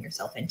what you're getting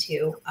yourself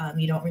into.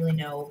 You don't really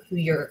know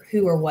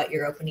who or what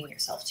you're opening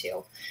yourself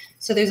to.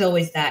 So there's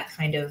always that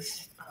kind of.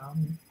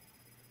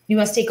 You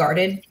must stay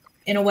guarded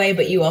in a way,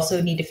 but you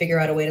also need to figure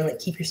out a way to like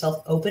keep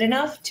yourself open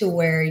enough to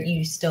where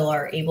you still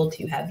are able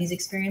to have these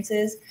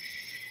experiences.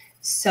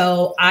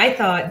 So I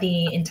thought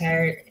the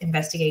entire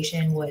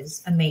investigation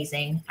was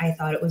amazing. I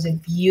thought it was a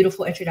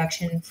beautiful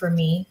introduction for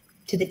me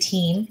to the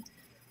team.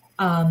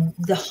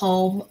 The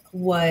home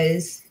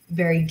was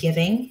very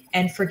giving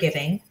and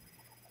forgiving.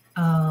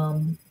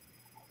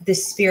 The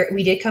spirit,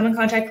 we did come in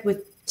contact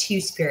with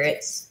 2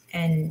 spirits,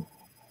 and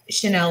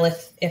Chanel,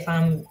 if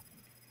I'm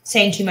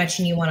saying too much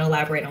and you want to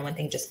elaborate on one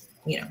thing, just,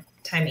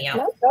 time me out.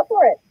 No, go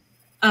for it.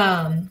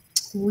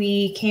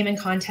 We came in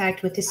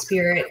contact with the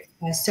spirit.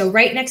 So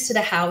right next to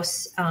the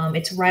house,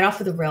 it's right off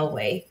of the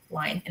railway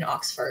line in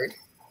Oxford.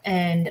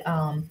 And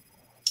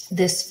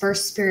this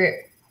first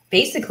spirit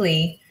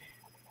basically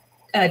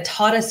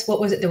taught us,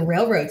 the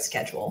railroad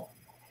schedule.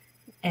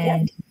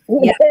 And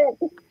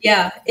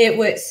it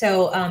was,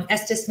 so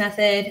Estes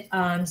method,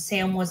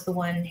 Sam was the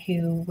one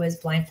who was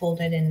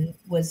blindfolded and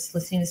was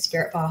listening to the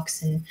spirit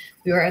box, and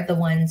we were the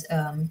ones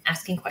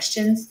asking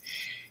questions.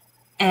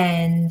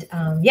 And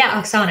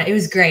Oksana, it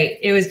was great.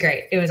 It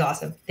was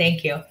awesome.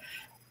 Thank you.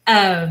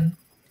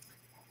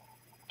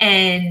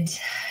 And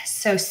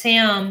so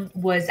Sam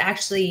was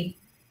actually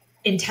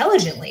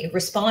intelligently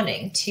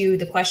responding to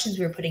the questions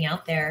we were putting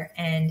out there,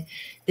 and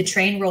the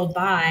train rolled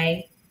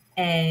by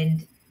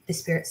and the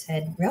spirit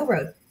said,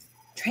 railroad,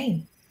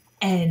 train.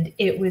 And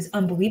it was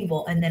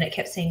unbelievable. And then it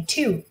kept saying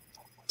 2,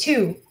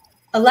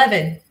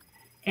 11.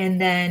 And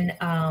then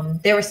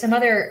there were some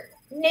other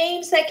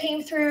names that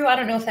came through. I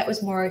don't know if that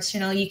was more,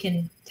 Chanel, you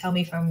can tell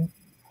me if I'm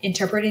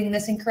interpreting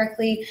this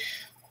incorrectly.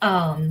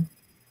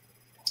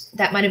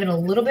 that might have been a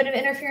little bit of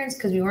interference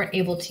because we weren't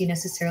able to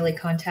necessarily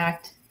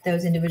contact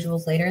those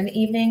individuals later in the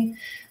evening,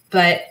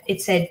 but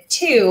it said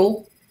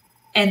 2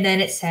 and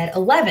then it said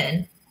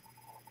 11.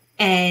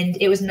 And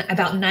it was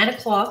about 9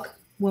 o'clock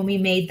when we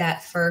made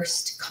that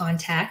first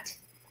contact.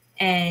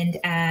 And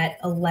at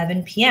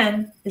 11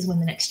 p.m. is when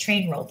the next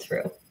train rolled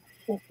through.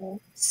 Mm-hmm.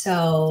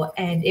 So,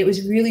 and it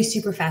was really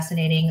super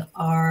fascinating.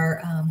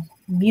 Our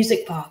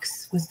music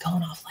box was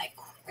going off like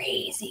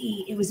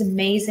crazy. It was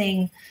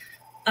amazing.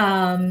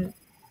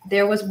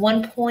 There was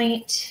one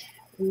point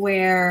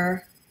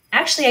where,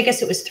 actually, I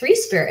guess it was 3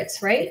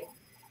 spirits, right?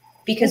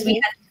 Because we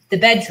had the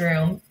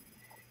bedroom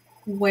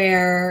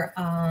where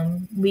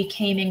we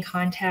came in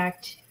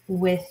contact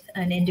with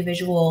an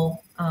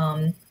individual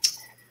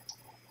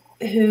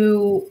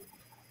who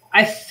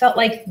I felt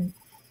like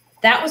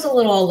that was a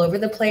little all over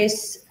the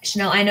place.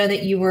 Chanel, I know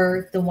that you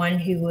were the one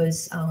who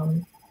was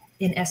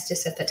in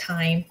Estes at the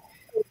time.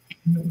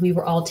 We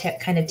were all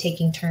kind of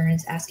taking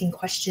turns asking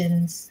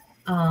questions.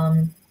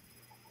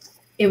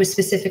 It was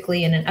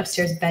specifically in an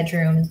upstairs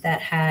bedroom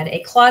that had a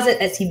closet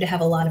that seemed to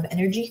have a lot of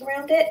energy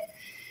around it.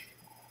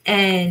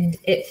 And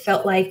it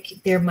felt like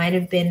there might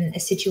have been a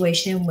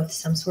situation with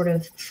some sort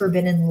of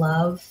forbidden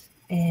love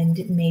and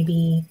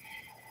maybe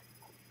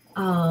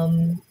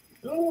a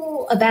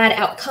bad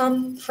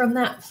outcome from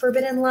that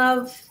forbidden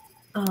love.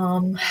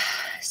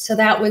 So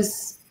that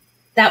was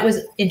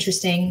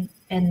interesting.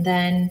 And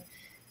then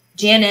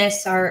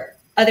Janice, our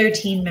other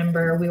team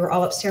member, we were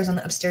all upstairs on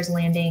the upstairs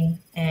landing,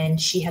 and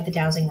she had the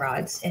dowsing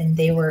rods, and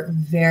they were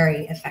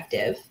very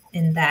effective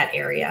in that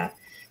area.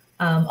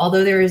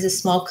 Although there is a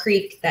small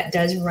creek that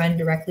does run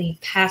directly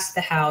past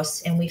the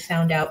house, and we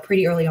found out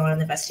pretty early on in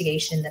the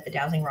investigation that the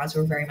dowsing rods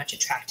were very much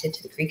attracted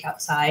to the creek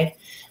outside.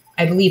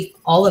 I believe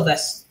all of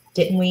us,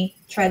 didn't we,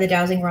 try the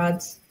dowsing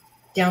rods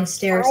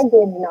downstairs? I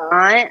did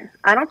not.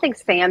 I don't think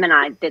Sam and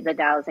I did the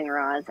dowsing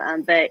rods,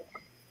 but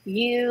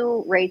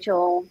you,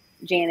 Rachel,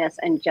 Janice,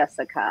 and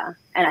Jessica.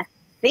 And I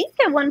think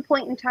at one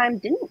point in time,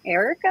 didn't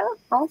Erica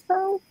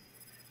also?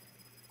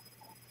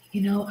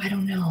 You know, I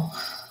don't know.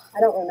 I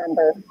don't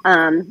remember.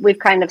 We've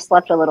kind of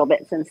slept a little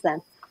bit since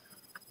then.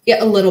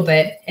 Yeah, a little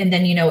bit. And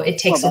then, you know, it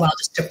takes a while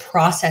just to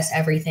process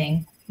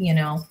everything, you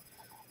know.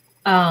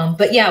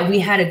 But yeah, we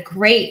had a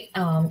great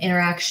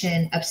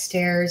interaction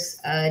upstairs.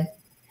 The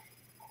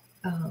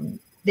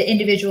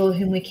individual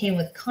whom we came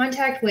with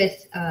contact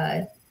with,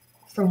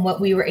 from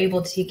what we were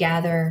able to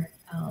gather,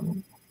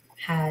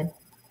 had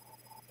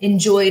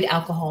enjoyed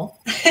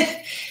alcohol,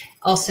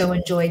 also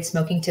enjoyed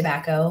smoking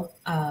tobacco.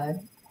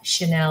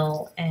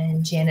 Chanel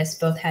and Janice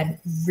both had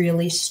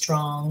really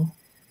strong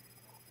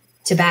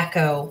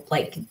tobacco.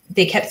 Like,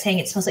 they kept saying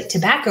it smells like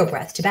tobacco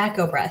breath,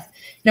 tobacco breath.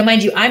 Now,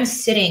 mind you, I'm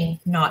sitting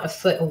not a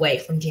foot away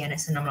from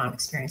Janice, and I'm not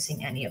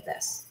experiencing any of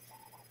this.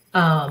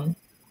 And,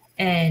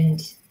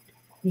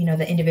 you know,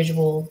 the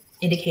individual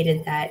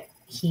indicated that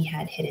he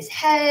had hit his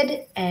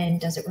head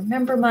and doesn't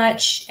remember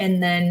much.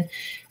 And then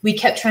we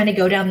kept trying to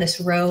go down this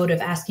road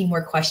of asking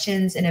more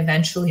questions. And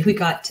eventually we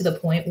got to the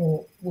point where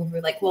we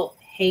were like, well,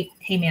 hey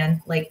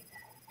man, like,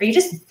 are you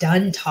just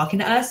done talking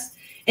to us?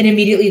 And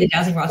immediately the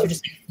dowsing rods were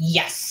just like,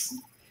 yes,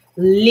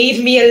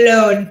 leave me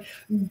alone.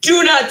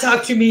 Do not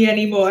talk to me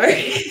anymore.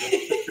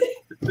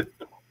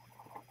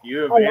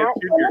 You have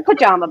answered your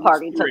pajama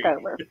party took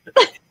over.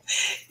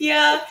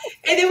 Yeah.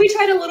 And then we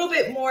tried a little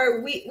bit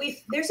more.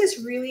 We there's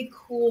this really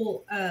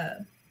cool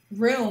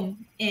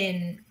room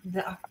in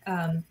the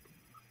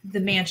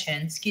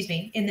mansion,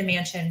 in the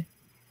mansion.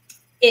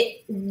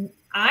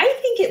 I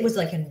think it was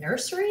like a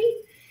nursery,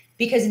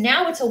 because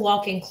now it's a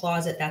walk-in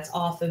closet that's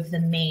off of the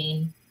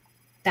main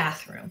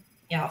bathroom,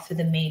 off of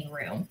the main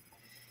room.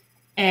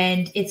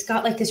 And it's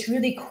got like this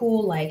really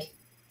cool, like,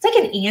 it's like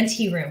an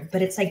ante room,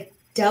 but it's like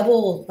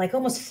double, like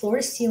almost floor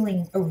to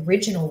ceiling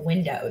original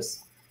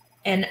windows.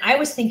 And I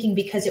was thinking,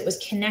 because it was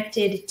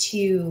connected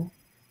to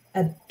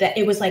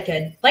it was like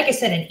I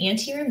said, an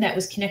ante room that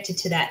was connected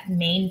to that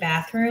main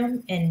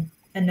bathroom and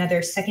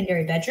another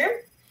secondary bedroom,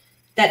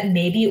 that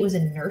maybe it was a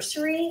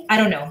nursery. I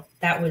don't know.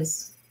 That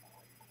was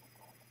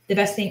the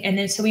best thing. And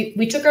then, so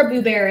we took our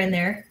Boo Bear in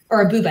there,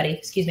 or a Boo Buddy,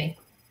 excuse me.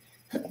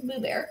 Boo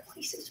Bear,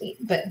 he's so sweet,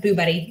 but Boo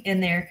Buddy in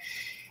there.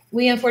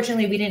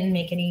 Unfortunately, we didn't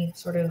make any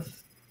sort of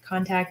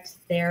contact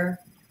there.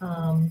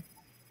 And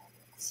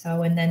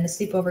then the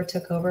sleepover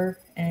took over,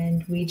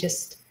 and we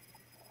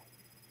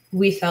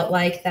felt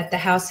like that the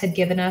house had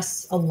given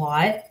us a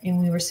lot,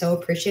 and we were so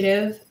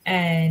appreciative,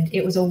 and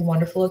it was a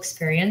wonderful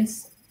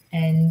experience,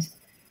 and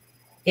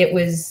it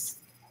was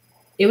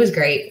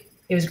great.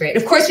 It was great.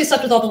 Of course, we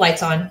slept with all the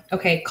lights on.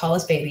 Okay, call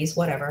us babies,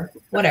 whatever.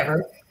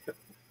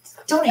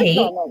 Don't hate.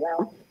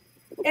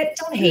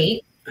 Don't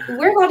hate.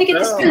 We're allowed to get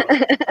this.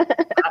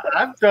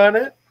 I've done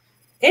it.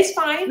 It's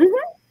fine.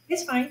 Mm-hmm.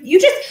 It's fine. We were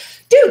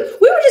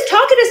just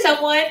talking to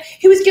someone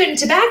who was getting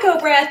tobacco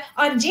breath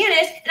on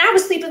Janice, and I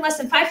was sleeping less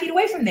than 5 feet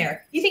away from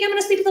there. You think I'm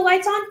going to sleep with the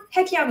lights on?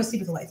 Heck yeah, I'm going to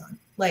sleep with the lights on.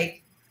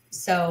 Like,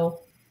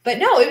 so, but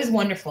no, it was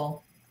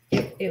wonderful.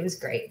 It was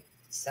great.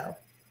 So,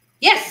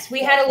 yes, we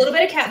had a little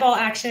bit of cat ball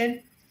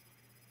action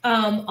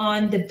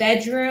on the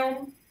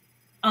bedroom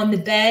on the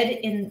bed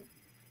in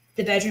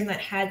the bedroom that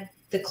had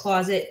the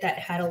closet that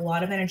had a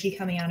lot of energy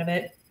coming out of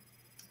it.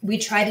 We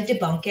tried to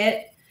debunk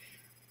it.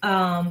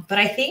 But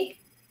I think,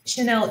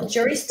 Chanel,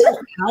 jury's still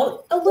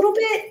out a little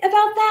bit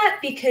about that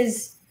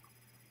because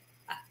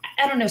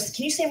I don't know.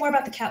 Can you say more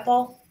about the cat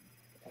ball?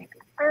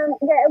 Yeah,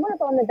 it was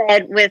on the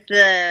bed with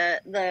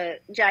the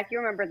Jack. You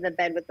remember the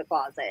bed with the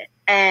closet,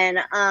 and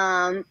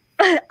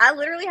I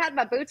literally had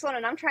my boots on,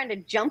 and I'm trying to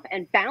jump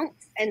and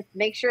bounce and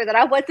make sure that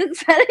I wasn't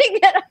setting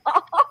it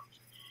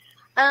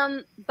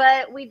off.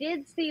 But we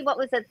did see, what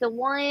was it? The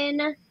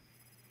one.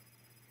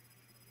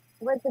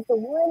 Was it the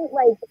one,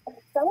 like,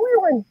 somewhere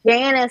where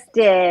Janice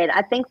did?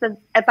 I think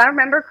if I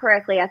remember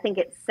correctly, I think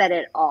it set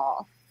it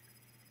off.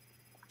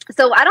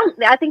 So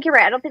I think you're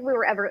right. I don't think we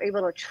were ever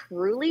able to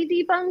truly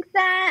debunk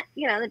that.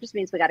 You know, that just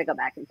means we got to go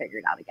back and figure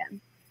it out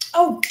again.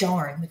 Oh,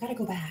 darn. We got to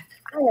go back.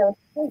 I know.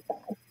 It's so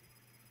sad.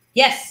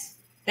 Yes.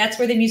 That's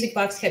where the music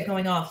box kept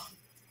going off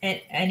and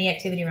any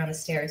activity around the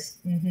stairs.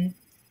 Mm-hmm.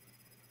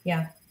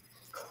 Yeah.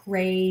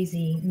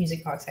 Crazy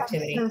music box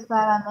activity. I'm so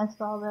sad I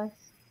missed all this.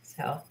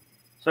 So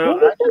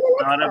I just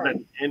thought of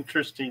an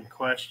interesting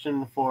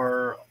question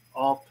for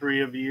all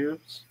three of you.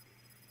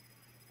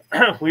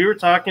 We were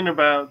talking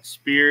about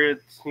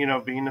spirits, you know,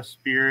 being a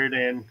spirit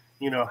and,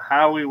 you know,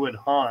 how we would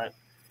haunt.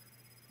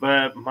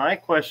 But my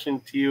question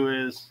to you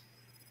is,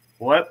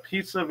 what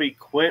piece of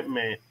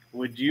equipment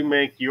would you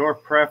make your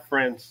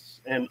preference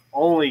and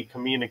only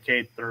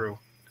communicate through?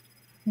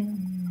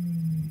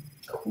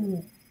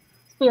 Cool.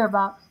 Spirit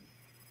box.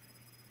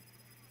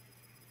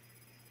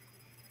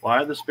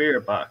 Why the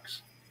spirit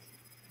box?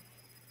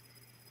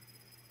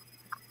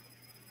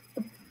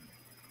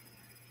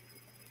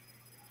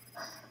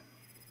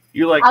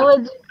 You like to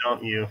talk,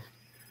 don't you?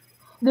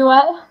 Do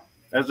what?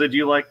 I said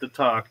you like to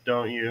talk,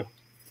 don't you?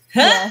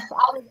 Yes.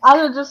 I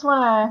would just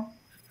want to,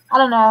 I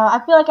don't know. I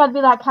feel like I'd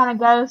be that kind of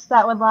ghost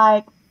that would,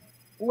 like,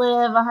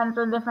 live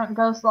 100 different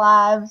ghost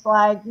lives.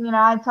 Like, you know,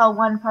 I'd tell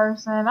one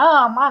person,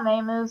 oh, my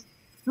name is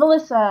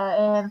Melissa,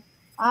 and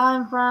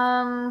I'm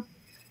from,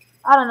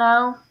 I don't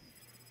know,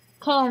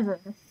 Kansas,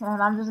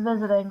 and I'm just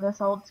visiting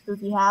this old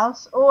spooky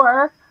house.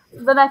 Or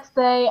the next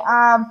day,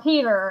 I'm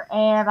Peter,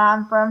 and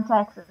I'm from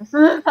Texas.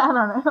 I don't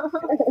know.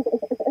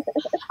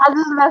 I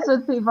just mess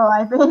with people,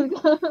 I think.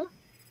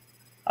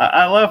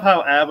 I love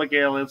how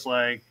Abigail is,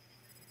 like,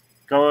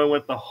 going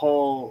with the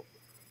whole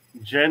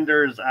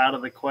genders out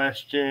of the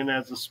question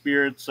as a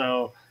spirit,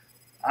 so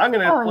I'm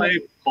going to play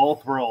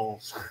both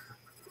roles.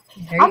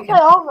 I play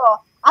all roles.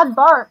 I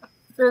bark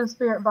through the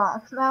spirit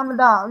box. Now I'm a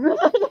dog.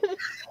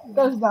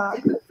 Ghost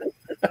dog.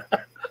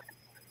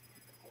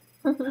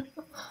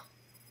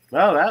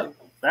 No,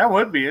 that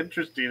would be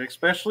interesting,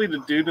 especially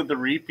to do to the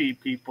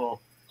repeat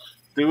people.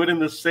 Do it in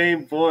the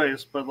same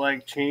voice, but,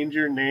 like, change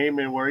your name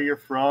and where you're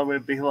from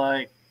and be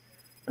like,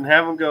 and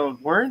have them go,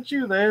 weren't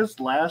you this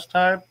last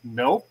time?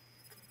 Nope.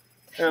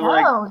 And,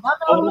 like, don't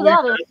know who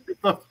that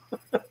is.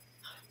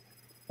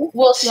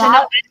 Well, Chanel, I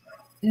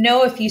don't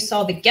know if you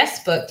saw the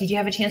guest book. Did you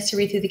have a chance to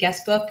read through the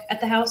guest book at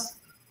the house?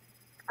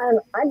 I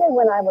did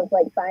when I was,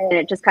 like, signing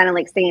it, just kind of,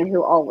 like, seeing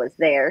who all was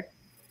there.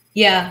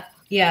 Yeah.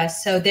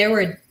 So there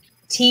were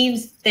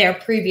teams there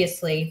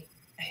previously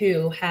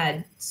who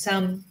had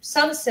some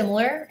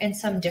similar and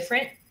some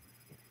different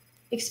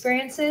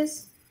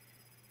experiences.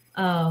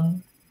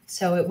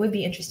 So it would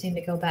be interesting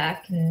to go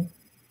back and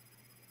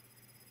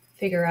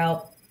figure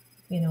out,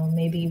 you know,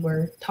 maybe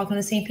we're talking to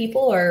the same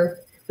people or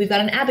we've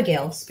got an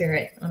Abigail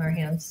spirit on our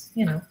hands,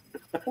 you know.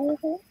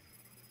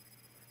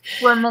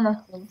 We're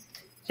ministers.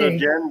 So,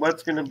 Jen,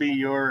 what's going to be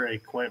your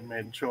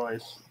equipment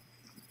choice?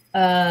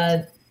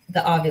 The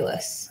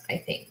Ovulus, I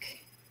think.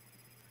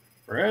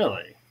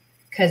 Really?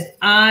 Because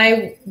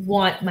I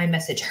want my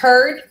message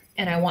heard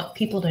and I want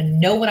people to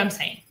know what I'm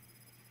saying.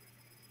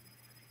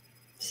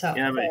 So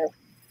yeah, but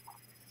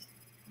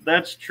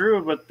that's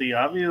true, but the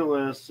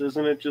Ovulus,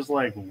 isn't it just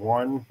like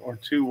 1 or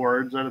 2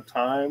 words at a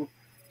time?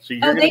 So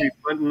you're going to be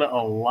putting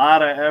a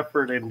lot of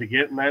effort into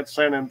getting that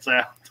sentence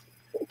out.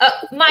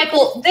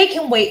 Michael, they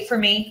can wait for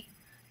me.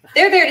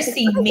 They're there to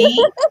see me,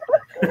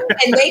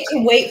 and they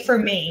can wait for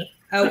me,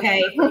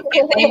 okay?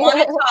 If they want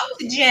to talk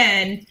to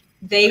Jen,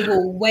 they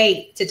will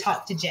wait to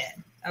talk to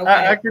Jen,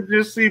 okay? I could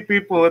just see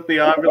people with the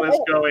Ovulus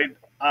going,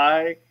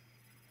 I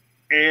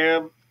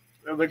am,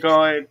 and they're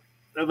going,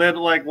 and then,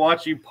 like,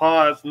 watch you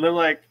pause, and they're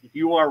like,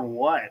 you are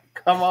what?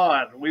 Come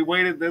on, we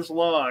waited this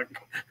long.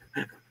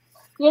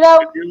 You know,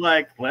 and you're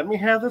like, let me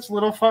have this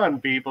little fun,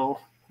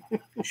 people.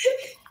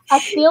 I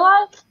feel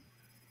like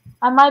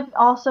I might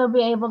also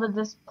be able to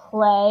just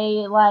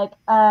play, like,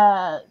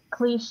 a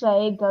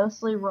cliche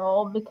ghostly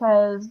role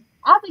because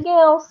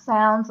Abigail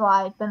sounds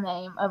like the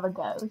name of a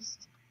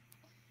ghost.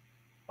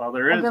 Well,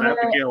 there is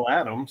Abigail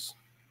Adams.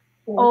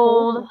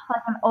 Old,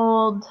 like an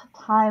old,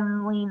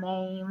 timely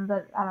name,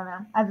 but I don't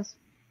know. I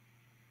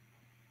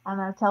don't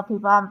know, tell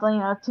people I'm,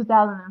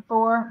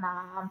 2004.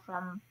 Nah, I'm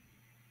from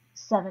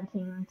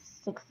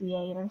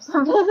 1768 or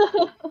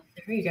something.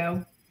 There you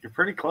go. You're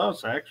pretty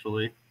close,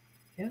 actually.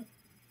 Yeah.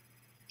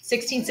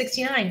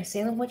 1669,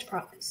 Salem witch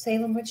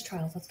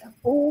trials. Let's go.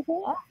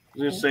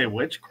 was gonna say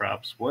witch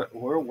crops. Where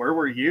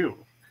were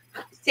you?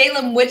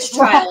 Salem witch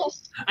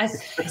trials. I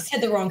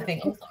said the wrong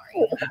thing. I'm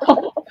sorry.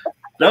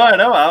 No, I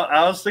know.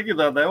 I was thinking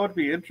though that would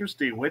be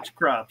interesting. Witch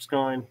crops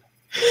going.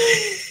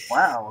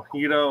 Wow,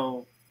 you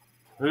know,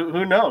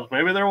 who knows?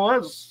 Maybe there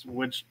was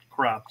witch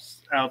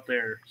crops out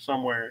there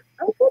somewhere.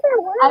 I'm sure there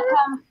was. I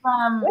come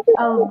from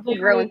a growing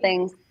very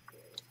things.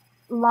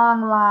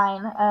 long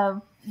line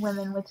of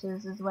women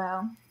witches as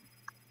well.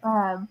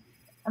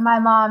 My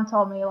mom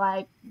told me,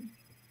 like,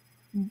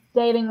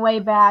 dating way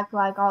back,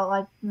 like all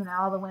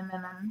the women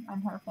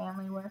in her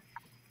family were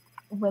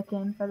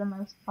Wiccan for the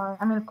most part.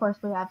 I mean, of course,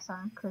 we have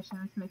some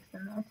Christians mixed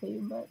in there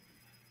too, but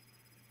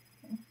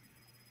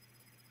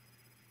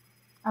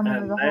I'm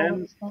into the whole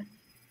witch thing.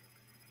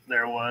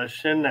 There was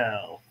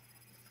Chanel.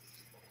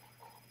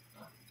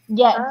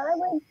 Yes. I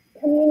would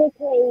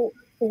communicate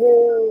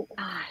through.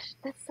 Gosh,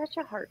 that's such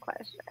a hard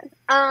question.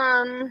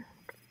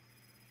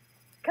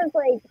 Because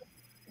like,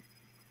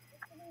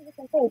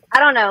 I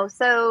don't know.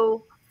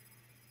 So,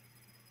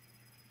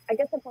 I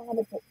guess if I had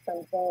to pick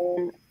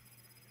something,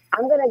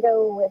 I'm gonna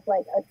go with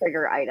like a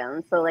trigger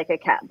item. So like a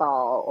cat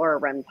ball or a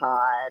REM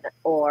pod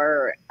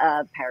or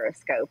a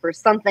periscope or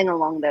something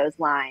along those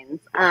lines.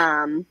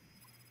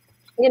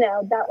 You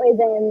know, that way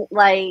then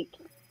like,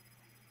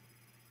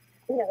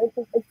 you know,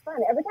 it's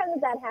fun. Every time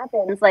that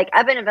happens, like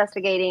I've been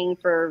investigating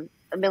for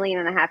 1.5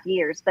 million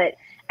years, but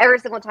every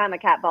single time a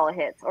cat ball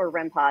hits or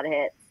REM pod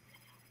hits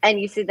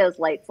and you see those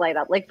lights light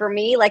up, like for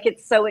me, like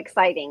it's so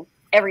exciting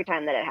every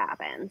time that it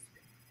happens.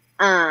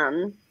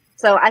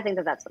 So I think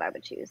that that's what I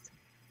would choose.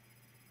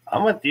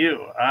 I'm with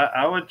you.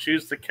 I would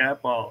choose the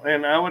cat ball,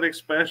 and I would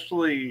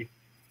especially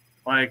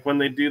like when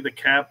they do the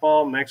cat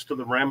ball next to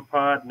the REM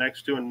pod,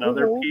 next to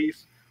another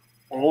piece,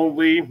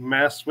 only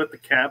mess with the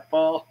cat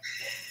ball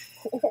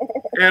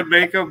and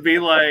make them be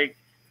like,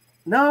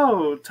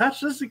 no,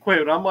 touch this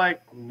equipment. I'm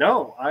like,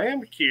 no, I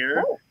am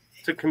here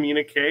to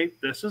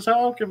communicate. This is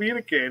how I'm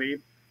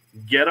communicating.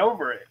 Get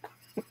over it.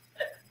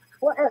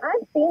 Well, and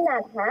I've seen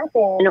that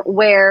happen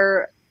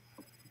where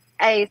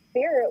a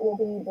spirit will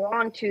be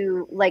drawn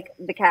to like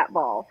the cat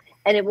ball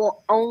and it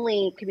will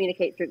only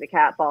communicate through the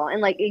cat ball.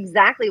 And like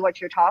exactly what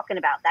you're talking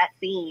about, that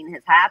scene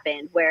has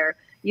happened where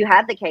you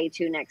have the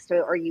K2 next to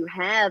it or you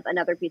have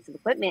another piece of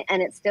equipment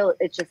and it's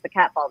just the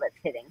cat ball that's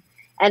hitting.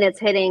 And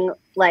it's hitting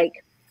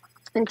like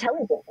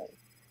intelligently.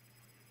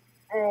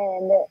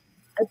 And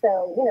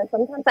so, you know,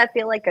 sometimes I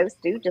feel like ghosts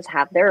do just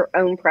have their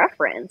own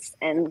preference.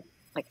 And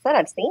like I said,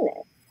 I've seen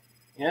it.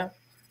 Yeah.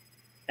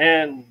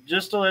 And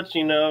just to let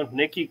you know,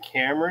 Nikki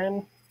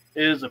Cameron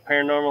is a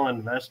paranormal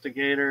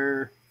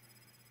investigator.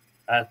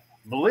 I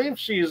believe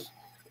she's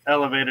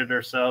elevated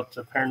herself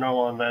to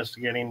paranormal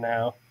investigating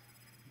now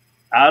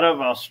out of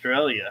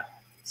Australia.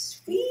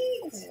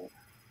 Sweet.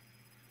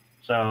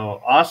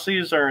 So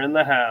Aussies are in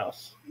the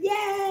house.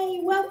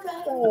 Yay,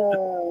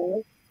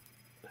 welcome.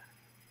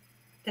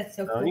 That's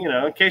so cool. You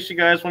know, in case you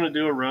guys want to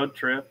do a road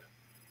trip.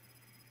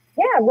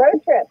 Yeah,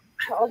 road trip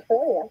to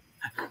Australia.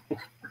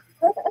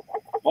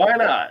 Why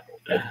not?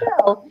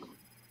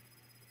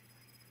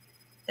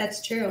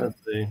 That's true.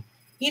 Let's see.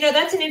 You know,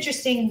 that's an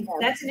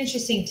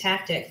interesting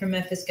tactic for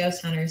Memphis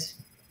ghost hunters.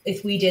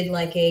 If we did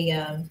like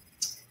a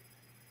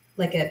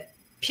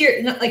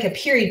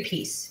period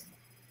piece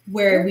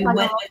where we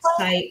went on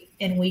site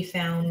and we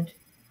found,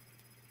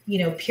 you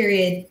know,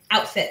 period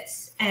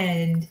outfits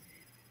and,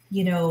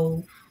 you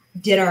know,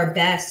 did our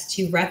best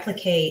to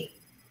replicate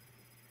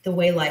the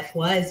way life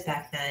was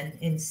back then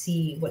and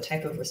see what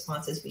type of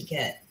responses we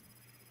get.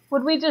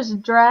 Would we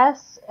just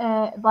dress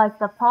like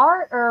the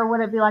part, or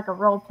would it be like a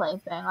role play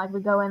thing? Like we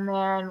go in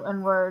there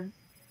and we're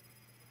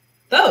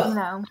both. You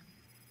know,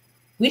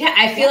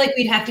 I feel like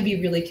we'd have to be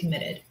really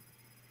committed.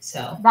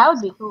 So that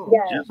would be cool.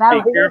 Yeah, just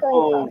be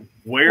careful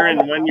where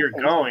and when you're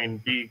going,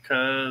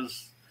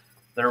 because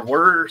there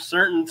were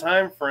certain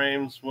time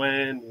frames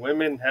when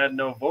women had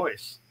no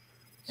voice.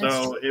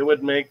 So it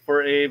would make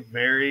for a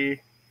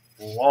very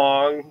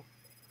long,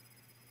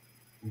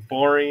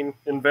 boring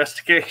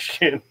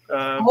investigation.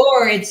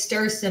 Or it'd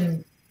stir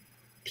some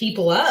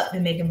people up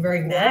and make them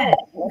very mad.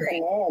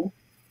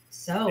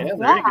 So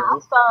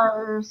I'll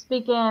start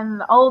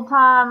speaking old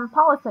time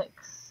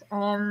politics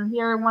and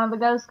hear one of the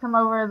ghosts come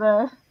over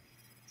the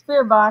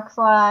spirit box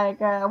like,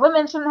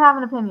 women shouldn't have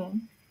an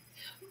opinion.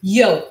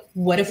 Yo,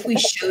 what if we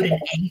showed an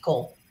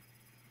ankle?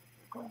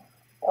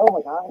 Oh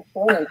my gosh,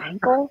 showing an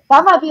ankle?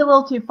 That might be a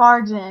little too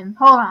far, Jen.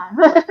 Hold on.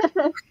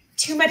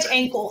 Too much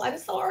ankle. I'm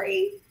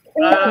sorry.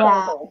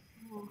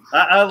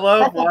 I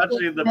love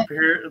watching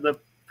the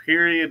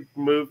period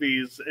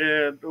movies,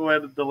 and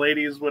when the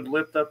ladies would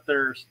lift up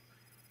their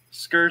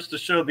skirts to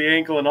show the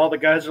ankle, and all the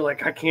guys are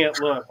like, "I can't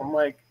look." I'm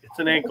like, "It's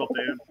an ankle,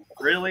 dude.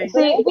 Really?"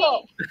 See,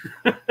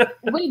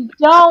 we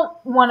don't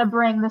want to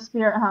bring the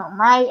spirit home,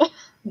 right?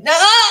 No.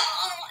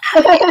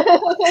 No,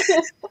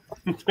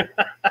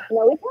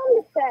 we tell them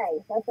to stay.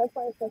 That's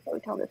why we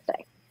tell them to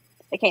stay.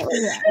 They can't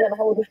leave. Yeah. We have a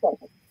whole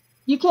discussion.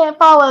 You can't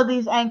follow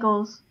these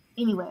ankles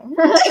anywhere. No.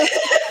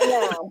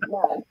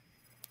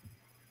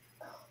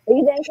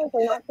 These ankles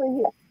are not for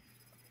you.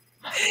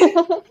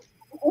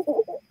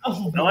 Oh,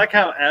 I like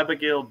how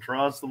Abigail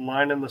draws the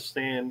line in the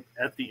sand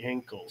at the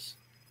ankles.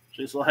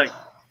 She's like,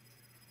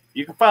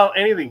 you can follow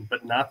anything,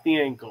 but not the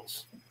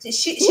ankles.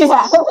 she's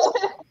Yeah.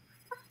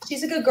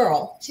 a good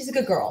girl. She's a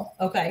good girl.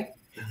 Okay.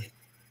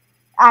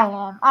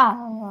 I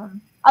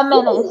am. A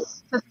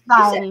menace to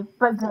society,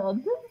 but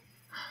good.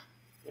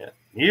 Yeah,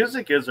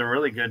 music is a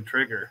really good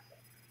trigger.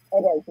 It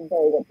is a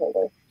very good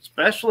trigger.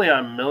 Especially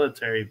on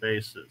military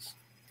bases.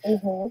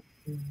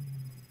 Mm-hmm.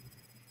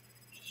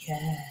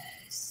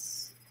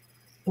 Yes.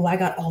 Oh, I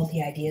got all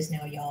the ideas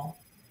now, y'all.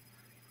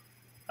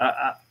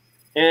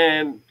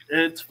 And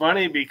it's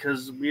funny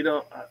because we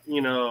don't,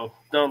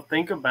 don't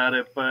think about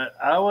it, but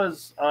I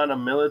was on a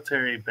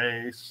military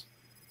base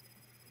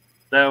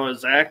that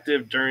was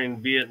active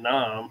during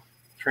Vietnam,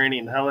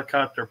 training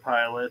helicopter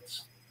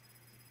pilots.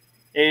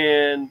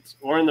 And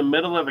we're in the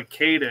middle of a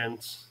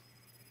cadence,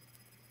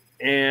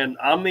 and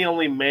I'm the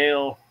only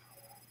male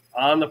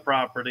on the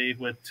property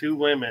with two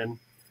women,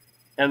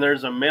 and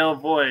there's a male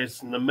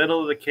voice in the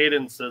middle of the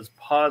cadence says,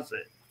 pause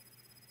it.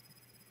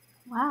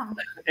 Wow.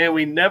 And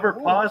we never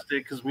paused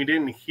it because we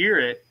didn't hear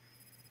it.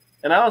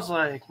 And I was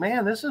like,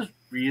 man, this is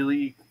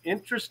really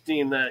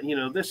interesting that,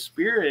 this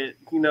spirit,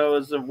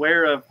 is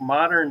aware of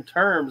modern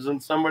terms.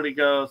 And somebody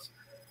goes,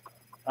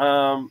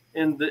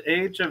 in the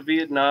age of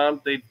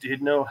Vietnam, they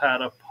did know how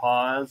to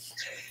pause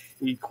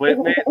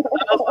equipment.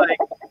 I was like,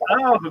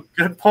 oh,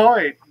 good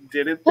point.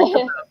 Didn't think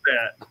about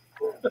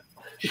that.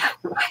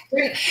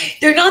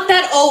 They're not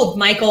that old,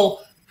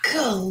 Michael.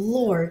 Good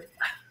Lord.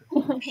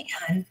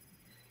 Man.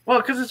 Well,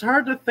 because it's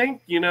hard to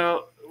think,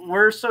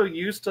 we're so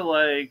used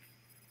to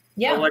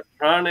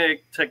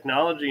electronic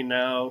technology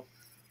now.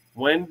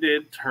 When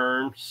did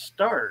terms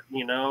start,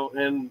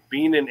 and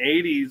being in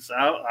 80s,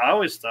 I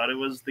always thought it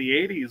was the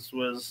 80s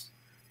was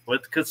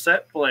with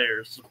cassette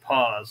players,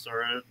 pause,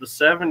 or the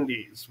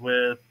 70s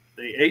with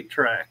the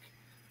 8-track.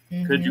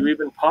 Mm-hmm. Could you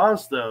even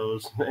pause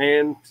those?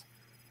 And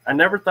I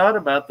never thought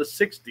about the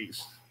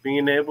 60s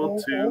being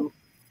able to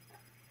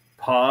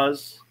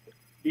pause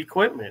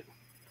equipment.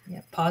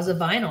 Yeah, pause a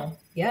vinyl.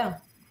 Yeah.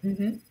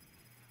 Mm-hmm.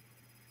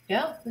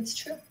 Yeah, that's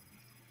true.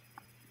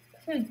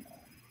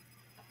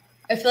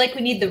 I feel like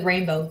we need the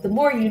rainbow. The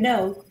more you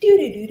know. Do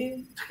do do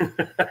do.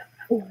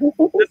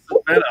 This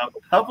has been a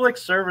public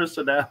service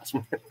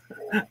announcement.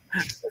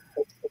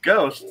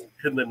 Ghosts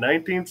in the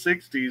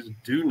 1960s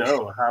do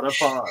know how to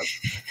pause.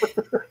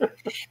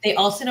 They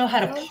also know how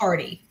to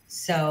party.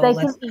 So they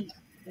can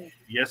eat.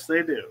 Yes,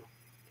 they do.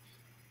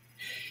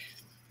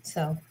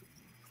 So,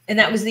 and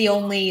that was the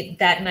only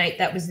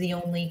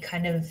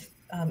kind of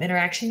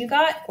interaction you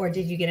got, or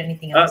did you get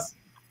anything else?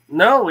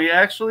 No, we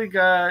actually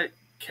got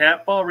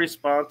cat ball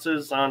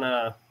responses on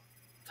a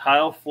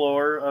tile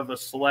floor of a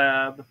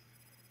slab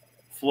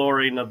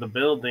flooring of the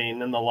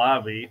building in the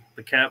lobby.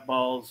 The cat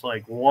balls,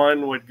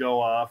 one would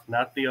go off,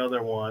 not the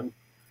other one,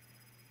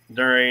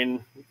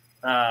 during,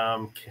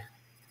 I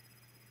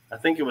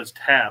think it was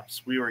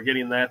taps. We were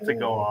getting that to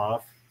go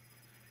off.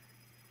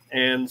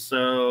 And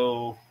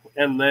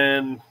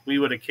then we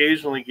would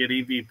occasionally get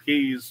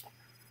EVPs,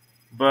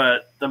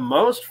 but the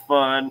most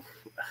fun,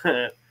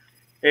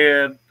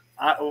 and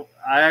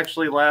I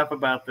actually laugh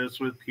about this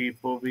with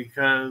people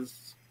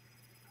because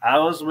I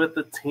was with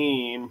the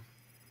team,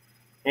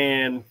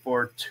 and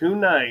for 2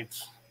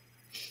 nights,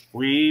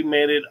 we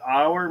made it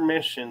our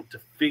mission to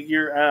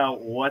figure out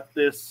what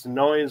this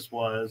noise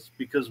was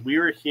because we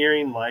were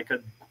hearing like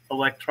an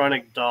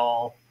electronic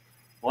doll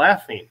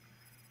laughing.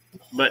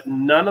 But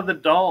none of the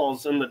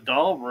dolls in the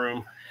doll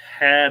room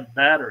had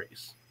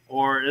batteries,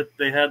 or if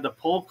they had the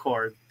pull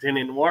cord,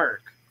 didn't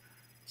work.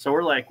 So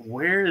we're like,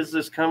 where is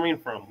this coming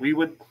from?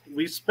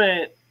 We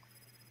spent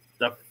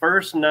the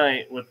first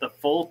night with the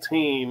full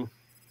team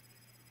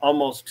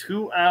almost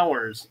 2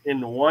 hours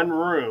in one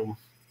room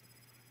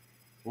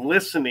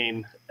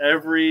listening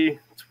every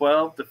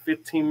 12 to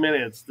 15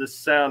 minutes, this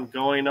sound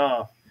going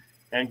off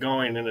and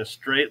going in a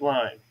straight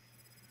line,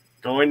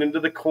 going into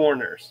the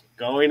corners,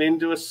 going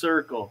into a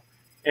circle.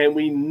 And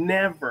we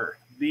never,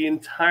 the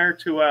entire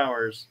 2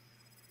 hours,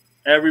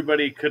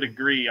 everybody could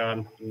agree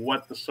on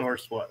what the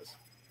source was.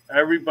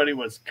 Everybody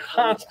was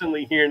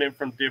constantly hearing it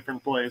from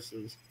different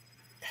places.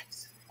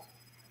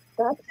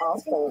 That's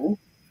awesome.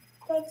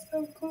 That's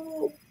so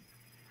cool.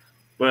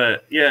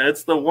 But yeah,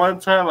 it's the one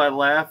time I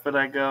laugh and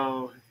I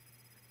go,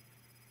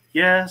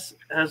 yes,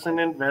 as an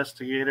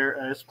investigator,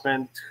 I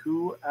spent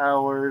 2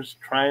 hours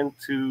trying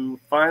to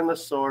find the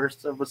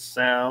source of a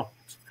sound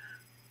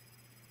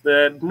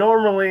that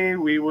normally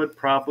we would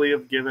probably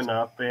have given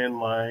up in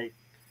like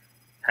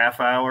half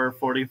hour,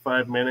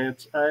 45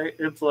 minutes.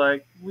 It's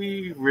like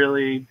we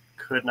really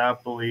could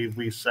not believe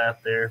we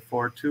sat there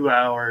for 2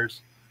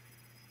 hours.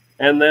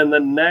 And then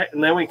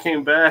then we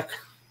came back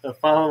the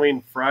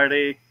following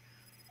Friday,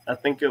 I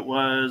think it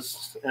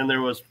was, and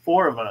there was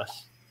 4 of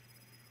us,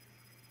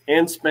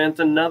 and spent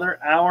another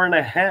hour and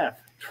a half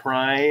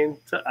trying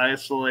to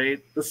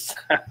isolate the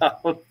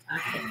sound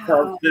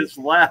of this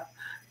laugh.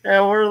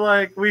 And we're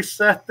like, we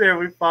sat there,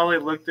 we finally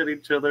looked at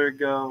each other and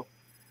go,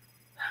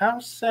 how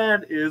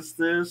sad is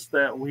this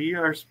that we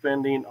are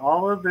spending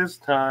all of this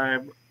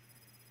time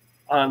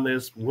on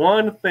this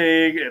one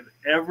thing and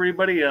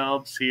everybody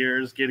else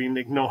here is getting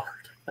ignored?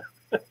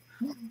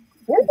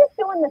 You're just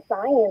doing the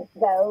science,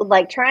 though.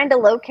 Like trying to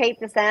locate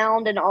the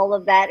sound and all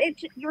of that.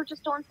 You're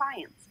just doing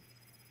science.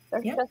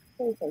 That's just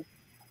crazy.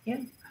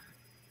 Yeah.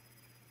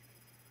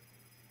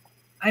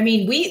 I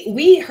mean,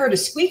 we heard a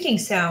squeaking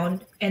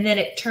sound, and then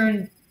it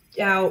turned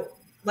out,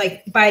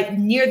 like, by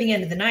near the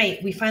end of the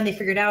night, we finally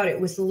figured out it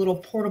was the little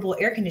portable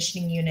air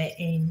conditioning unit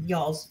in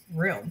y'all's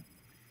room.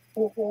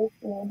 Oh,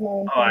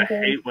 I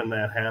hate when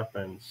that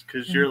happens,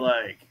 because you're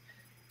like,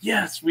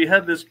 yes, we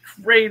had this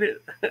great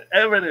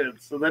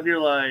evidence. And then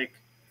you're like,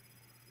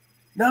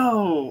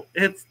 no,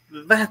 it's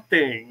that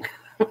thing.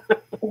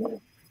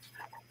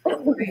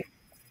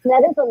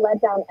 That is a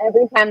letdown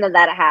every time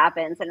that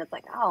happens. And it's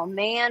like, oh,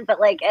 man. But,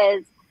 like,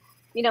 as,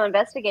 you know,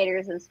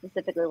 investigators and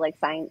specifically, like,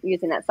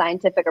 using that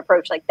scientific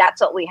approach, like,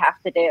 that's what we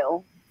have to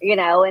do, you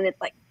know? And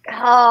it's like,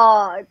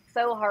 oh, it's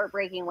so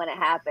heartbreaking when it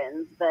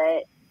happens.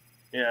 But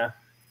yeah.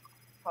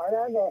 Part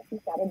of it.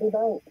 You got to do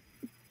both.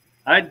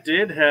 I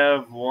did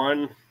have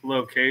one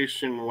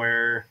location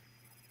where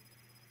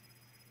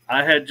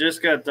I had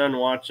just got done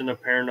watching a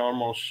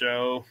paranormal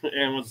show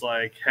and was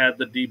like, had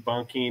the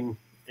debunking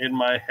in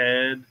my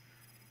head,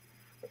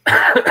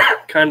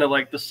 kind of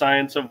like the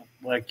science of,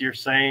 like you're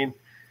saying.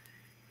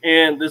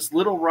 And this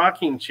little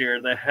rocking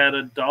chair that had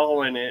a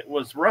doll in it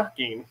was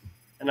rocking.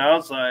 And I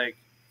was like,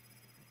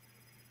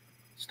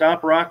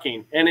 stop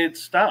rocking. And it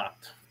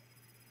stopped.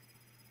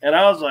 And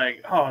I was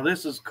like, oh,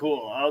 this is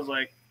cool. I was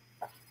like,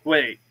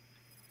 wait,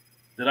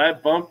 did I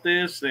bump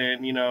this?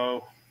 And, you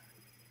know,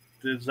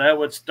 is that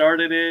what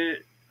started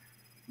it?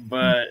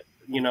 But,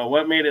 you know,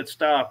 what made it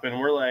stop? And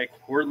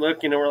we're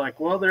looking and we're like,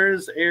 well, there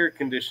is air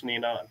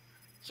conditioning on.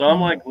 So I'm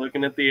like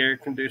looking at the air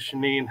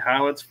conditioning,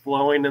 how it's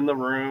flowing in the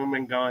room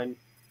and going,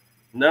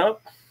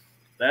 nope,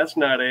 that's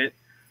not it.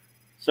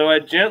 So I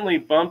gently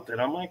bumped it.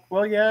 I'm like,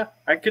 well, yeah,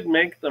 I could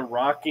make the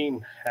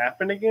rocking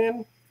happen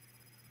again.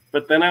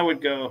 But then I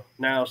would go,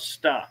 now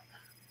stop.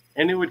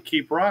 And it would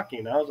keep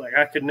rocking. I was like,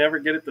 I could never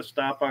get it to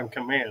stop on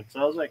command. So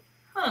I was like,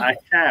 I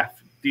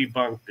half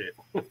debunked it.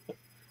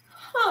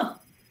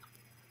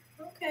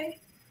 Okay.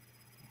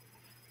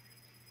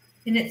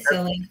 Isn't it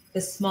silly?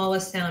 The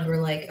smallest sound,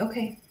 we're like,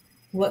 okay,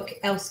 what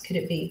else could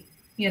it be?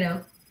 You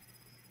know?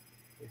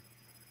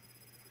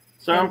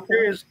 So I'm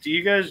curious, do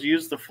you guys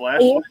use the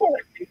flashlight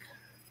technique?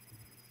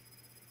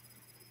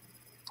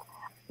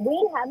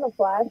 We have a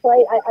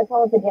flashlight. I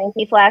call it the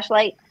janky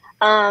flashlight.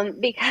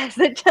 Because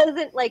it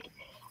doesn't, like,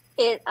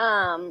 it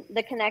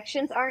the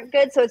connections aren't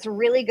good, so it's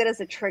really good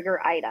as a trigger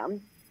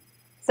item.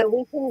 So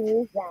we can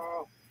use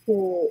that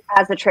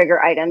as a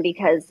trigger item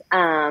because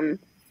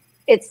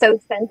it's so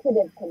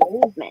sensitive to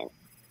movement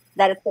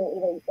that it's gonna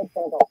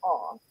go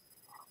off.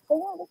 So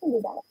yeah, we can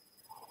do that.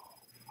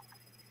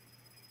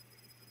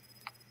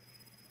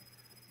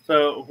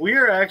 So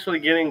we're actually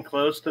getting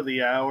close to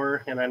the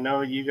hour, and I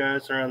know you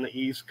guys are on the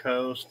East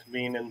Coast,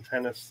 being in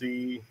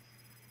Tennessee.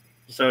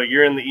 So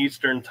you're in the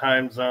Eastern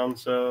time zone,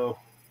 so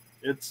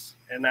it's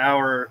an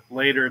hour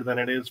later than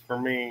it is for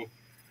me.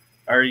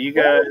 Are you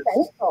guys?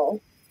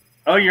 Central.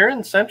 Oh, you're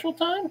in Central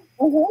time?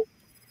 Mm-hmm.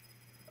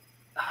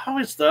 I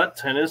always thought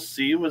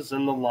Tennessee was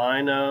in the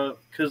line of,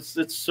 because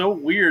it's so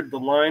weird, the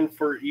line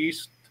for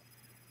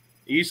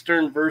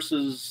Eastern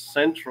versus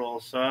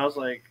Central. So I was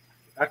like,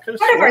 I could have.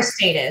 Part of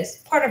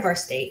our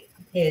state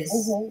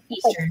is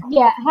Eastern.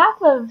 Yeah,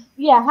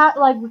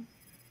 like,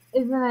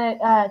 isn't it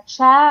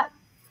chat?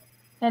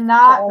 And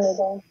Knox,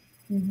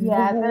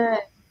 yeah,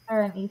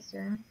 they're in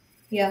Eastern.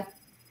 Yeah.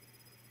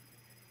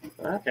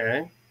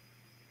 Okay.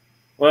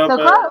 Well,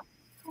 so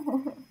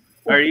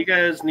but are you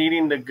guys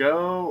needing to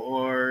go,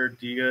 or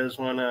do you guys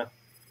want to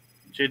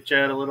chit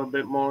chat a little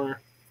bit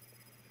more?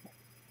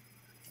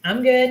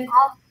 I'm good.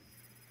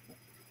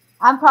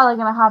 I'm probably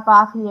gonna hop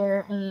off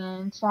here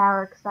and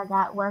shower because I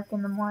got work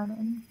in the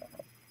morning.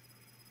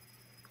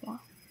 Yeah.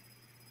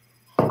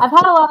 I've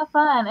had a lot of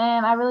fun,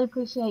 and I really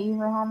appreciate you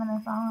for having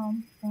us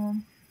on.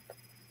 And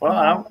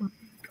well,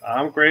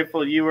 I'm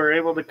grateful you were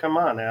able to come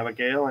on,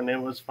 Abigail, and it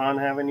was fun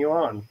having you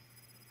on.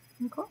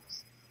 Of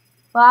course.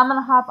 Well, I'm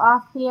going to hop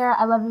off here.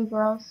 I love you,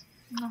 girls.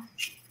 Bye.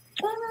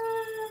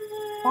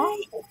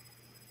 Bye.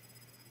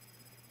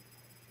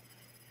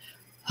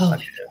 Oh.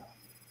 Okay.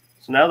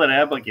 So now that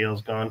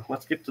Abigail's gone,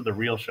 let's get to the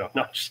real show.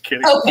 No, just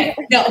kidding. Okay,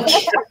 no.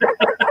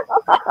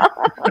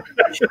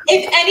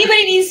 If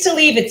anybody needs to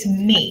leave, it's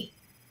me.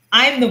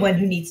 I'm the one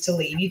who needs to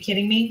leave. You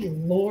kidding me?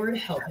 Lord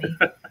help me.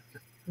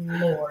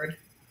 Lord.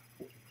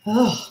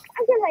 Oh.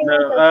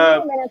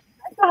 I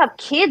still have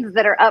kids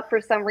that are up for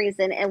some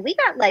reason, and we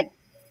got like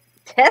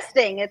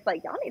testing. It's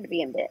like y'all need to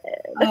be in bed.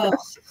 Oh,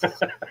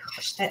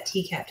 gosh, that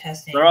TCAP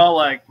testing. They're all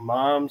like,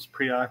 "Mom's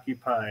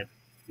preoccupied.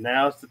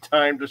 Now's the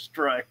time to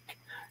strike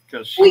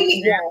because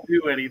she can't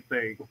do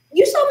anything."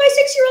 You saw my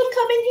 6-year-old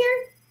come in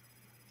here?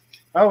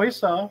 Oh, we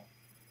saw.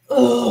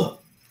 Oh.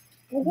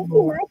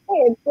 My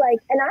kids, like,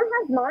 and I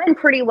have mine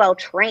pretty well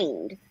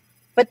trained,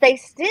 but they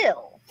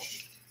still.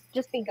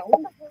 just be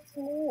going behind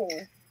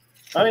me.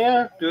 Oh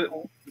yeah, good.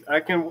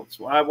 I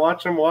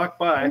watch them walk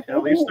by.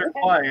 At least they're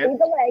quiet. Leave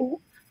the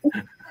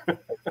legs.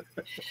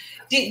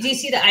 Do you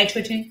see the eye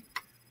twitching?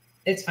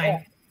 It's fine.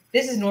 Yeah.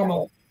 This is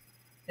normal.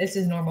 This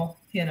is normal,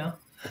 you know.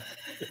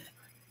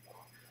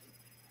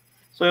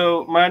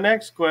 So my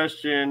next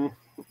question,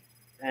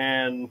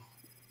 and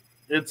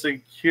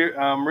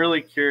I'm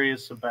really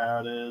curious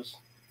about is,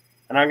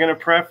 and I'm going to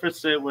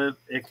preface it with,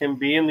 it can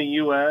be in the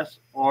U.S.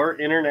 or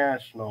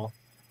international.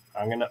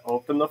 I'm going to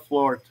open the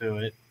floor to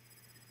it.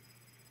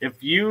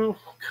 If you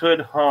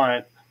could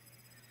haunt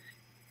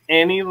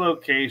any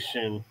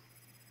location,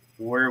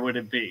 where would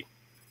it be?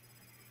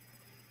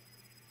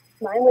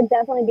 Mine would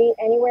definitely be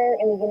anywhere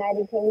in the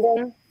United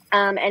Kingdom.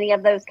 Any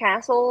of those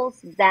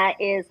castles. That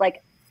is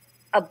like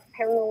a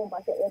paranormal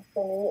bucket list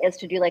for me, is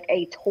to do like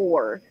a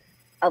tour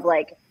of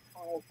like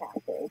haunted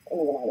castles in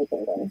the United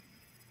Kingdom.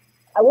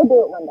 I will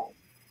do it one day.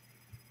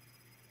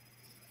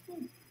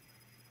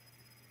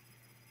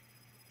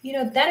 You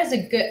know, that is a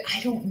good, I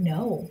don't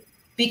know.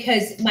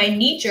 Because my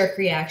knee-jerk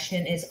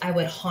reaction is I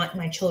would haunt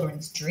my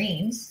children's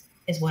dreams,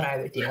 is what I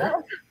would do.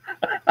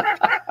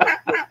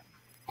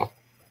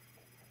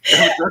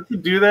 Don't you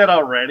do that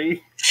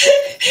already?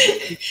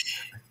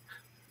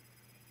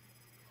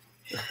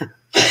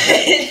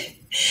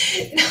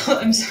 No,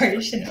 I'm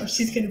sorry, Chanel.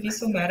 She's going to be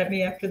so mad at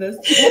me after this.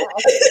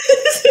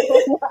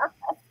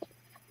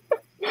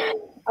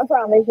 I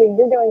promise you,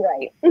 you're doing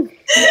great.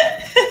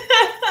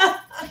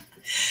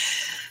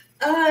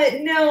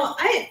 No,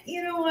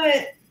 you know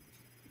what?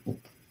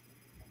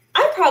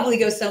 I'd probably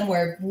go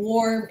somewhere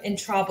warm and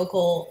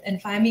tropical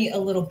and find me a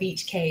little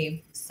beach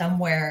cave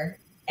somewhere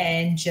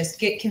and just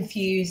get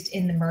confused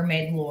in the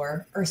mermaid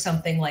lore or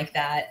something like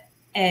that.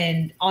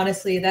 And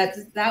honestly,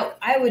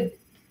 I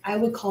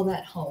would call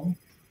that home.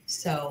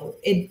 So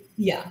it'd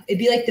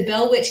be like the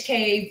Bell Witch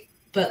Cave,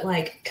 but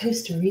like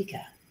Costa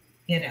Rica,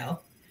 you know?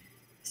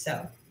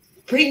 So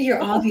bring your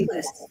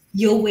Ovilus.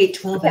 You'll wait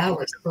 12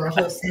 hours for a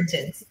whole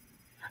sentence.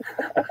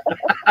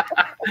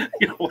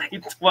 You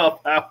wait 12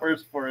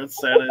 hours for a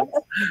sentence.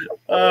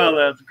 Oh,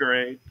 that's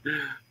great.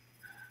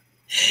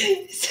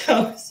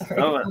 So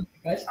sorry. Oh my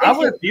gosh. I'm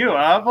with you.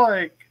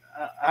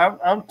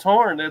 I'm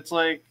torn. It's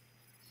like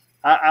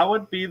I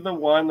would be the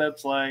one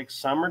that's like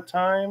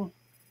summertime,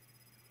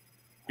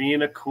 be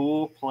in a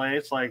cool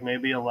place like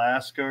maybe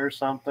Alaska or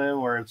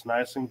something where it's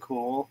nice and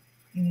cool.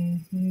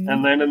 Mm-hmm.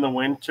 And then in the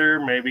winter,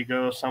 maybe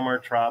go somewhere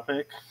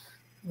tropic.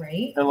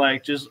 Right. And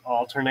like just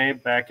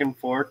alternate back and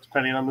forth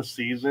depending on the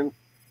season.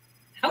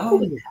 How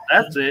cool is that?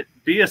 That's it.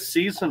 Be a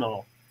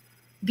seasonal.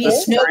 Be a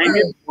spring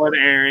in one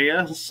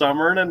area,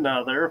 summer in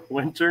another,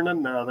 winter in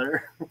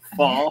another,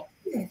 fall.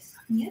 Yes.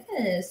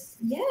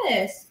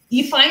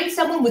 You find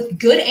someone with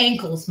good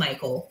ankles,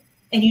 Michael,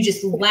 and you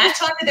just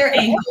latch onto their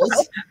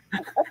ankles.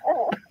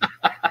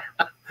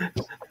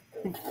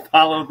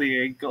 Follow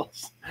the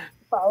ankles.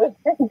 Follow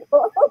the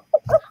ankles.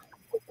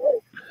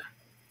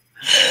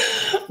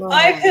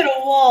 I've hit a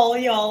wall,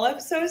 y'all. I'm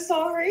so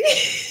sorry.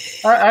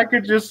 I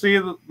could just see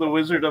the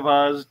Wizard of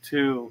Oz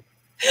too.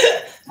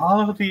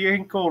 Follow the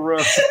ankle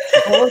rope.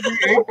 Follow the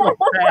ankle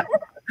path.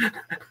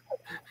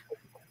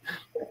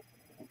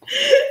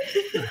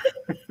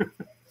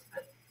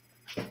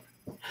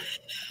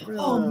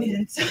 Oh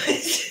man.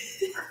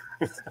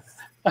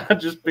 I'm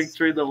just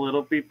picturing the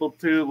little people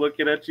too,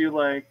 looking at you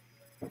like,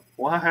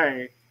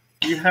 why?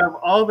 You have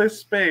all this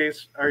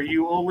space. Are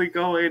you only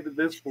going to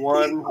this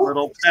one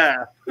little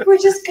path? We're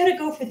just gonna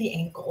go for the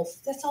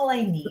ankles. That's all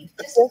I need.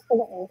 Just for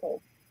the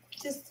ankles.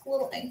 Just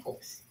little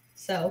ankles.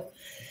 So,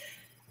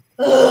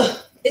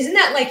 isn't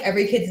that like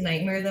every kid's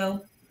nightmare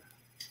though?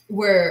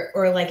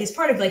 Or like it's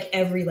part of like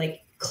every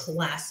like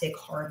classic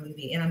horror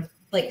movie, and I'm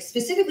like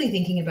specifically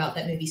thinking about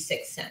that movie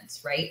Sixth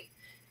Sense, right?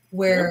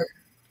 Where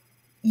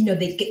you know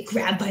they get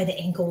grabbed by the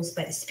ankles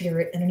by the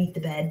spirit underneath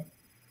the bed,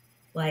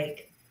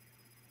 like.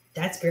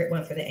 That spirit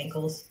went for the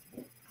ankles.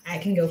 I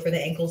can go for the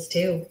ankles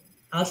too.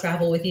 I'll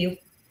travel with you,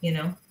 you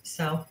know?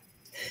 So.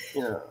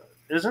 Yeah.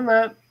 Isn't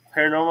that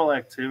Paranormal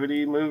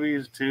Activity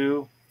movies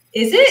too?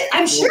 Is it?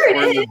 I'm sure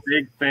it is. The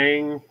big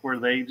thing where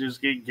they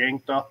just get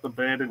yanked off the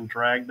bed and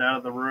dragged out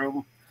of the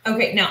room.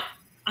 Okay, now,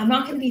 I'm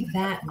not going to be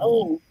that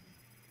mean.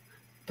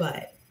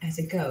 But as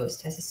a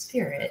ghost, as a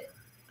spirit,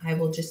 I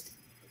will just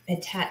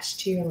attach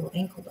to your little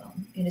ankle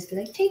bone and just be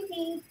like, take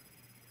me.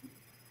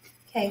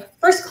 Okay,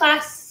 first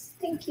class.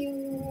 Thank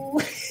you.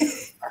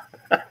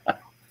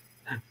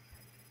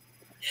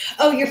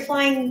 Oh, you're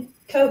flying,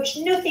 coach.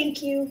 No,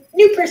 thank you.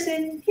 New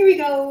person. Here we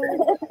go.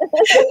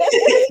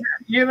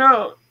 You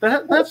know,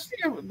 that's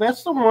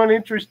the one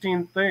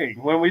interesting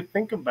thing when we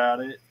think about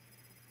it.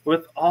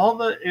 With all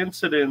the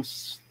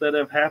incidents that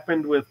have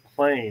happened with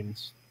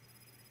planes,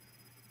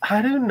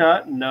 I do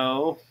not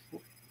know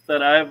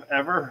that I've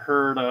ever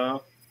heard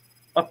of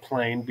a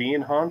plane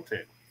being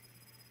haunted.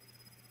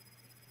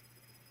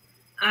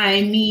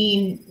 I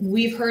mean,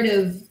 we've heard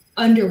of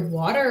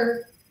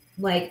underwater,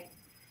 like,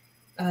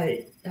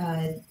 what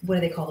are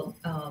they called?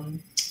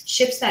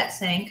 Ships that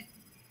sank.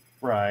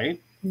 Right.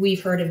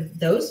 We've heard of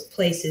those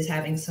places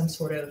having some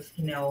sort of,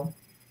 you know,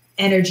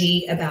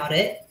 energy about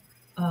it.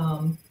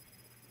 I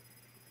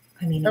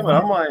mean, Yeah, but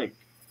I'm like,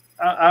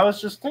 I was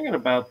just thinking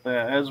about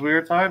that as we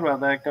were talking about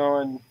that,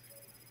 going,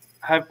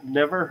 I've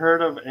never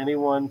heard of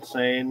anyone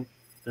saying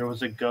there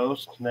was a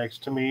ghost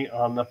next to me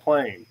on the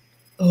plane.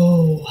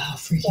 oh, how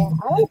freaking!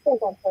 Yeah, I don't think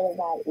I've heard of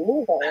that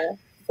either.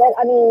 But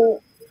I mean,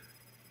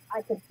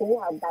 I could see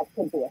how that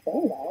could be a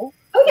thing, though.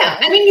 Oh yeah,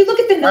 I mean, you look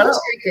at the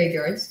military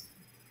graveyards.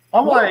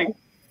 I'm like,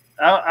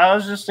 I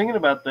was just thinking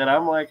about that.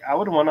 I'm like, I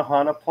would want to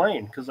haunt a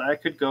plane because I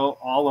could go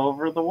all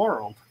over the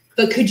world.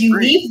 But could you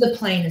leave the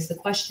plane is the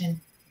question.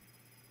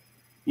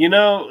 You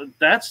know,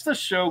 that's the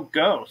show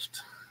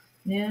Ghost.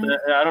 Yeah.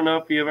 I don't know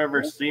if you've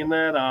ever seen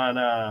that on,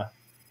 I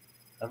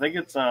think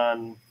it's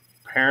on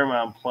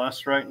Paramount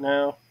Plus right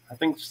now. I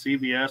think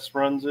CBS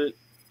runs it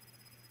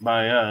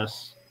by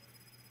us.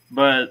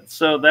 But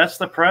so that's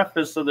the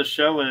preface of the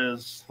show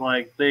is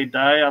like they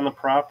die on the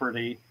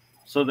property,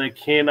 so they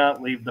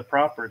cannot leave the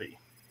property.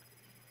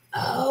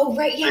 Oh,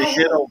 right. Yeah. They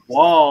hit a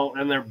wall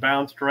and they're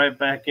bounced right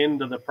back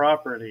into the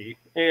property.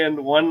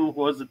 And one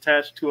was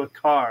attached to a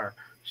car.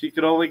 She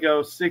could only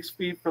go 6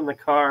 feet from the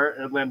car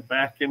and then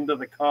back into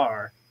the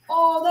car.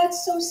 Oh,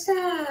 that's so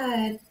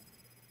sad.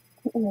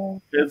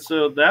 And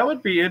so that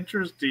would be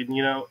interesting,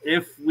 you know,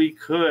 if we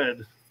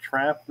could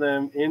trap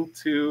them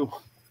into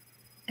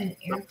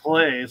a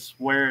place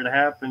where it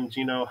happens,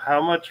 you know,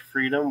 how much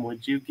freedom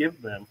would you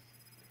give them?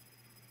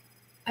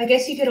 I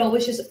guess you could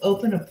always just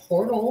open a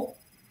portal,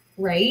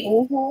 right?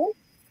 Mm-hmm.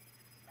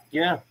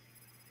 Yeah.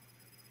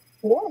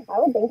 Yeah, I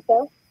would think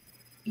so.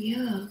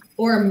 Yeah.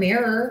 Or a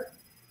mirror.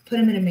 Put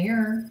them in a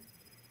mirror.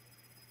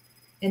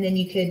 And then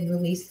you could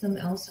release them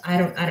else.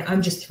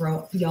 I'm just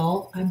throwing,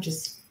 y'all, I'm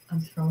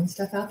throwing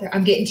stuff out there.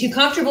 I'm getting too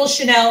comfortable,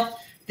 Chanel.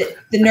 The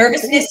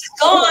nervousness is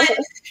gone.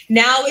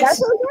 Now it's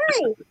That's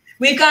okay.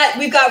 We've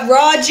got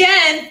raw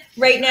Jen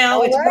right now.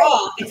 All it's right.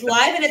 raw. It's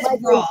live and it's Like,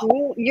 raw.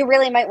 You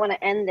really might want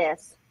to end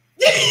this.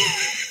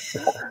 It's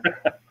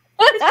like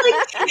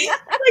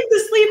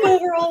the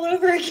sleepover all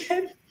over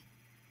again.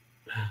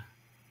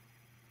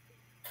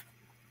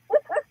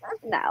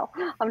 No,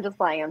 I'm just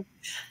playing.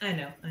 I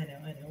know.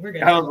 We're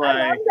good. I was I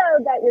like, love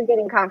though that you're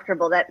getting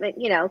comfortable. That,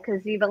 you know,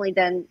 because you've only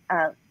done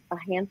a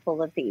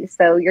handful of these,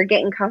 so you're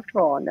getting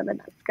comfortable on them, and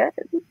that's good.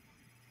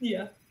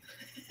 Yeah.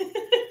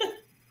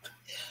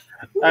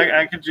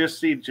 I could just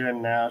see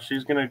Jen now.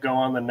 She's going to go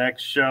on the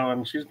next show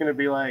and she's going to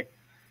be like,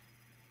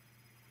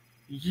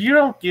 you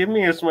don't give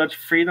me as much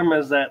freedom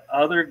as that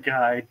other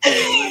guy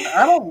did.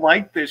 I don't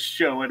like this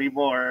show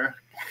anymore.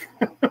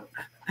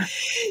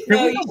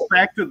 Can we go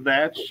back to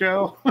that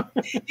show?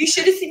 You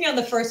should have seen me on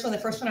the first one. The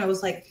first one I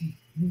was like,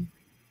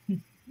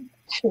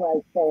 She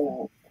was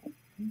so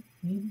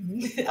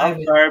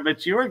I'm sorry,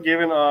 but you are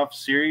giving off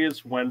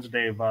serious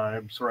Wednesday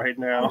vibes right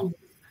now.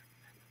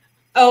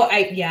 Oh,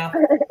 yeah.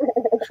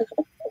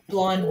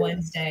 Blonde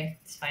Wednesday.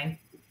 It's fine.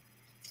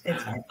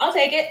 It's fine. I'll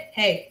take it.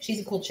 Hey, she's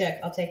a cool chick.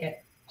 I'll take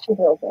it. She's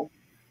okay.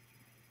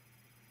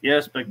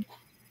 Yes, but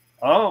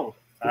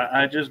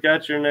I just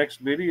got your next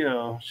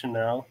video,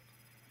 Chanel.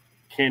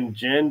 Can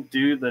Jen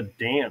do the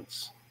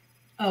dance?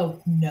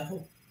 Oh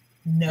no.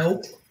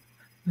 Nope.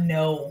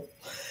 No.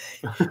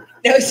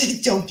 No,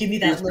 just don't give me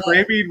that It's look.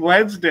 Craving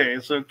Wednesday,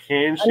 so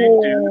can she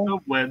do the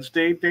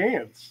Wednesday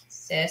dance?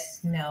 Sis,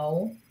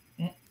 no.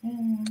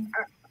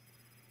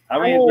 I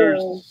mean,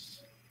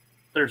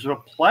 there's a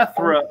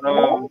plethora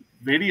of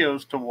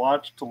videos to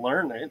watch to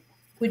learn it.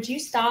 Would you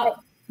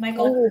stop,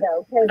 Michael? Maybe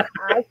though, because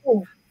I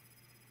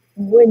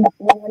would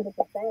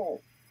 100%.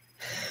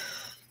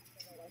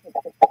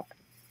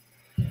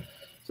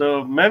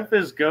 So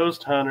Memphis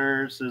Ghost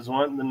Hunters is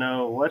wanting to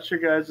know what's your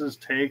guys'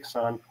 takes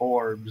on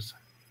orbs.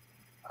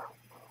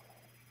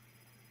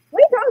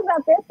 We talked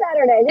about this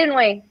Saturday, didn't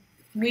we?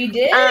 We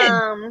did.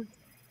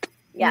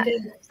 Yeah. We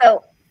did.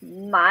 So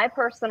my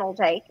personal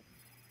take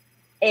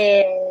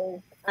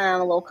is a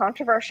little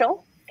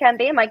controversial. Can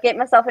be. I might get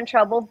myself in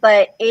trouble,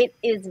 but it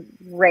is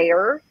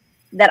rare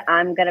that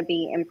I'm going to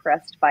be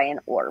impressed by an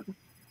orb.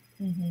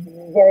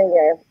 Mm-hmm. Very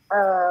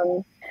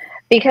rare.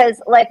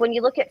 Because like when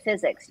you look at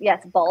physics,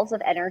 yes, balls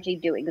of energy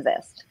do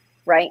exist,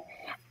 right?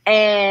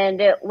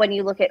 And when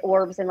you look at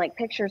orbs and like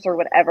pictures or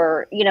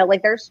whatever, you know,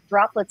 like there's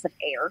droplets of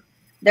air,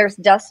 there's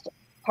dust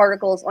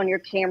particles on your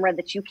camera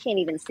that you can't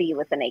even see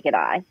with the naked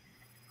eye.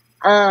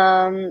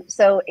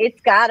 So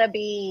it's gotta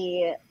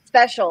be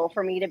special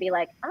for me to be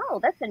like, oh,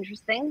 that's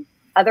interesting.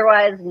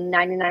 Otherwise,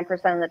 99%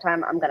 of the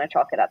time, I'm gonna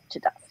chalk it up to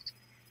dust.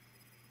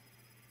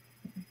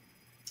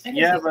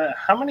 Yeah, but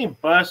how many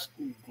dust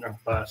do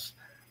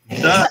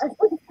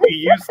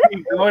you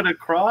see going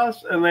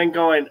across and then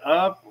going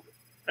up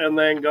and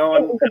then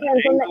going? It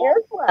depends on the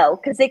airflow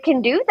because it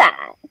can do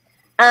that.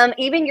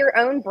 Even your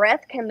own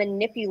breath can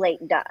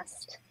manipulate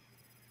dust.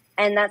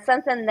 And that's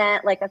something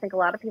that, like, I think a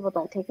lot of people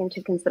don't take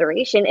into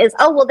consideration is,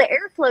 oh, well, the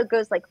airflow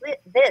goes like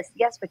this.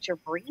 Yes, but your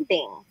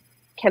breathing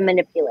can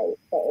manipulate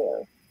the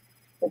air,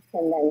 which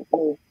can then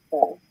move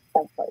the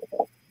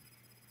subparticles.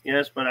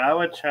 Yes, but I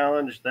would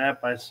challenge that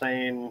by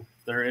saying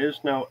there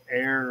is no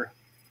air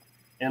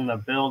in the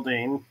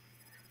building.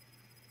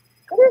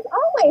 There's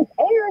always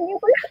air and you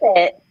breathe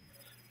it.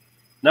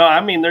 No,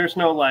 I mean, there's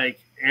no like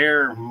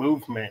air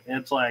movement.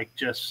 It's like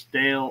just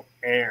stale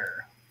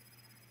air.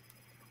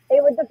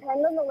 It would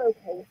depend on the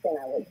location,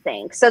 I would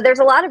think. So there's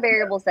a lot of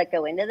variables that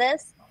go into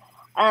this.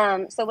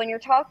 So when you're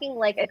talking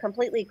like a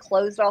completely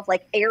closed off,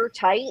 like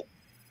airtight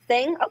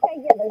thing, okay,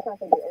 yeah, there's not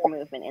going to be air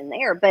movement in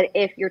there. But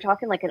if you're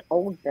talking like an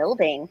old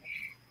building,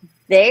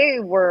 they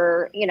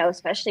were, you know,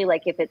 especially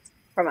like if it's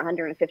from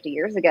 150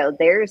 years ago,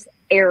 there's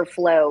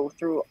airflow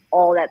through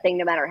all that thing,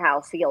 no matter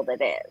how sealed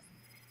it is,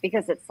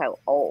 because it's so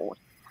old.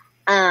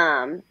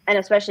 And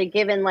especially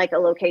given like a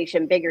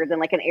location bigger than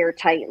like an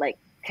airtight like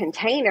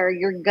container,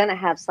 you're gonna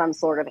have some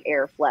sort of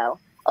airflow.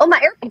 Oh, my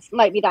AirPods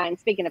might be dying.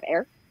 Speaking of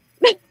air,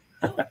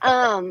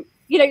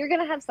 you know, you're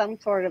gonna have some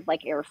sort of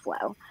like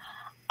airflow,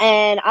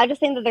 and I just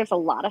think that there's a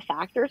lot of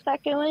factors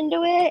that go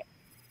into it.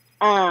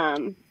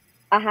 I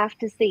have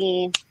to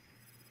see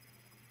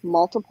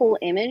multiple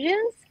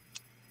images.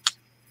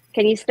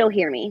 Can you still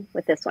hear me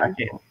with this one?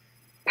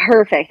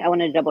 Perfect. I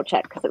wanted to double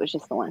check because it was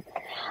just the one.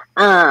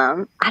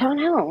 I don't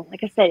know.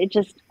 Like I said, it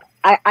just,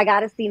 I got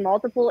to see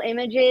multiple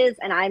images,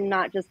 and I'm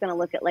not just going to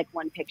look at like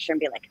one picture and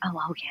be like,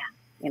 oh yeah.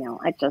 You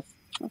know, let's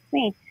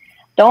see.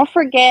 Don't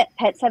forget,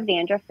 pets have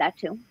dandruff. That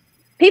too.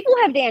 People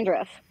have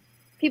dandruff.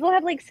 People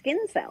have like skin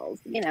cells,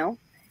 you know.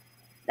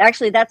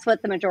 Actually, that's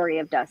what the majority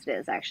of dust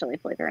is, actually,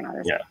 believe it or not,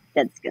 is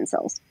dead skin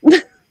cells.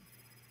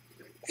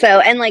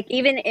 So, and like,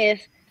 even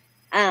if,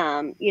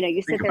 you know,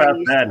 you sit there and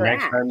you scratch.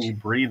 Next time you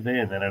breathe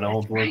in at an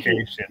old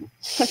location.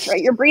 That's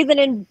right. You're breathing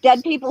in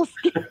dead people's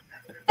skin.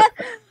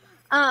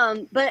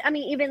 But I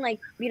mean, even like,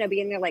 you know,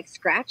 being there like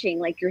scratching,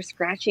 like you're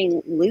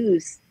scratching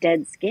loose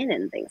dead skin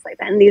and things like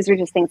that. And these are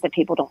just things that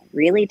people don't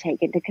really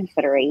take into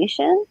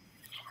consideration.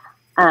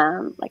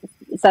 Like,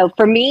 so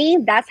for me,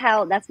 that's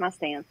my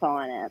stance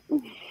on it.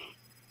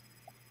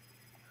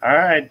 All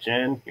right,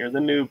 Jen, you're the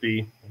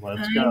newbie.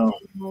 Let's go.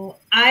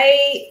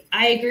 I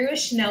agree with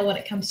Chanel when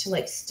it comes to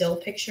like still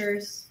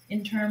pictures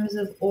in terms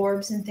of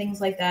orbs and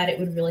things like that. It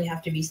would really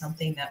have to be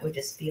something that would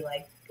just be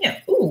like, yeah,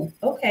 ooh,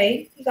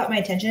 okay, you got my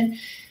attention.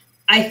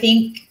 I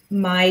think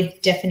my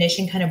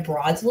definition kind of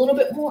broadens a little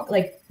bit more,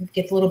 like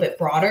gets a little bit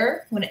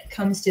broader when it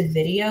comes to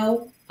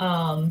video.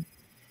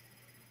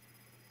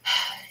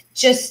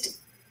 Just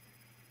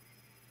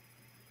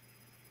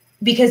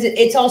because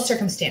it's all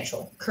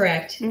circumstantial,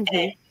 correct? Mm-hmm.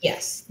 And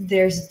yes,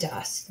 there's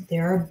dust,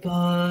 there are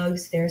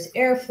bugs, there's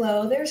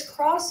airflow, there's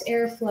cross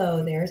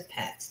airflow, there's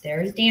pets,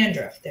 there's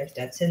dandruff, there's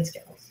dead skin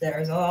cells,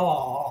 there's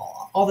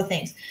all the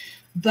things.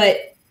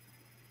 But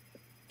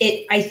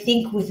I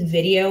think with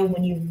video,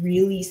 when you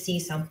really see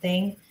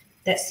something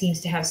that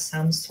seems to have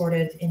some sort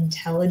of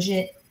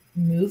intelligent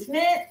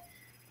movement,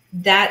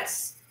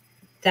 that's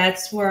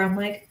where I'm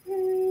like,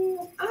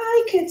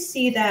 I could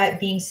see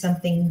that being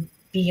something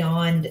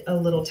beyond a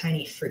little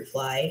tiny fruit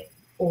fly.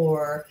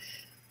 Or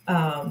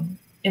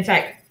in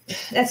fact,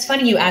 that's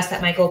funny you asked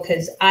that, Michael,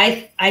 because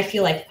I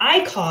feel like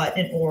I caught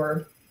an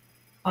orb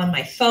on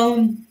my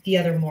phone the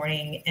other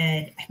morning,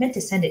 and I meant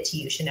to send it to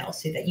you, Chanel,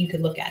 so that you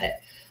could look at it.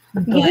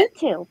 You need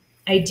to.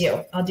 I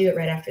do. I'll do it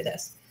right after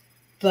this.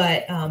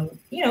 But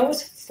you know, it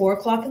was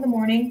 4:00 in the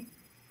morning.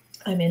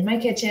 I'm in my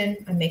kitchen.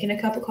 I'm making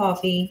a cup of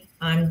coffee.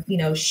 I'm, you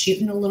know,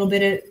 shooting a little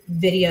bit of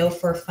video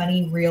for a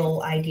funny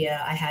reel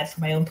idea I had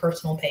for my own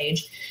personal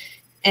page.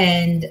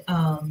 And,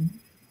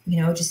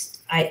 you know,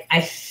 just,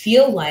 I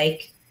feel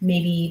like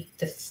maybe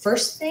the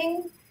first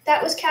thing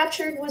that was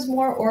captured was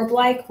more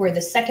orb-like, where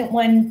the second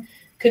one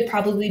could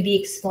probably be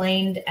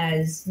explained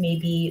as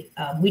maybe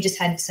we just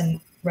had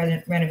some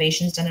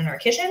renovations done in our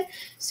kitchen.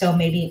 So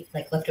maybe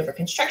like leftover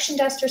construction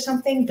dust or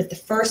something. But the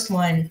first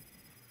one,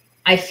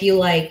 I feel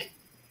like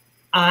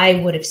I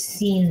would have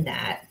seen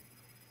that,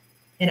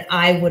 and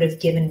I would have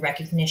given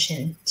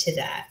recognition to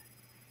that.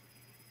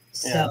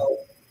 So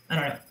I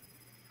don't know.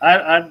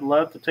 I'd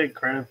love to take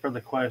credit for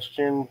the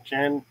question,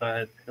 Jen,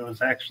 but it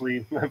was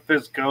actually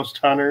Memphis Ghost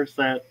Hunters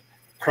that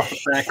brought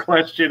that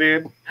question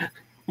in.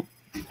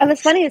 And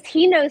what's funny is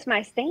he knows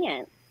my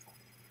stance.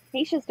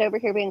 He's just over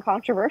here being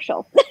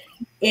controversial.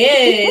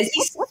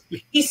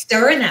 He's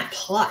stirring that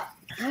pot.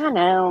 I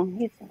know.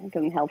 He's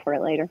giving hell for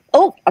it later.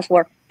 Oh, I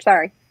swore.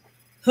 Sorry.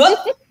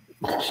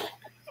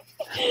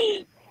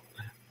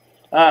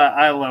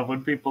 I love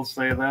when people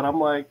say that. I'm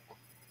like,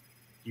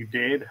 you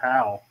did?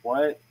 How?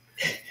 What?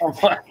 Oh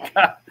my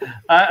God.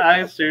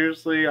 I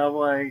seriously, I'm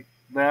like,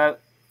 that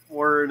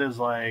word is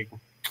like,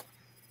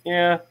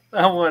 yeah,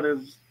 that one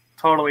is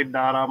totally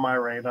not on my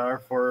radar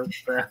for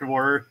bad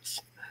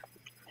words.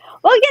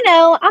 Well, you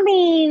know, I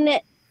mean,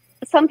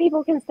 some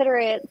people consider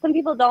it, some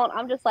people don't.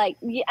 I'm just like,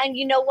 and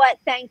you know what?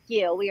 Thank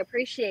you. We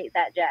appreciate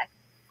that, Jack.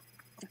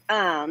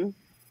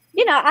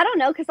 You know, I don't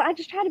know, because I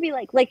just try to be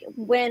like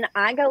when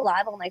I go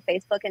live on like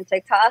Facebook and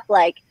TikTok,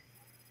 like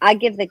I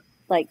give the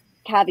like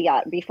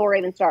caveat before I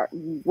even start.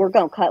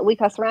 We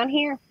cuss around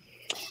here.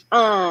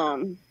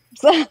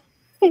 So,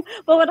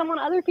 but when I'm on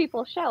other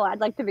people's show, I'd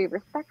like to be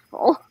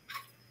respectful.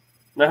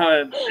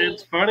 No,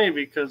 it's funny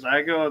because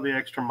I go the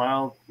extra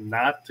mile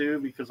not to,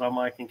 because I'm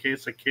like, in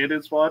case a kid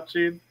is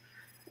watching,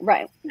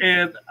 Right.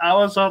 And I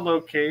was on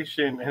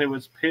location, and it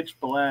was pitch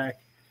black,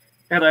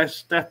 and I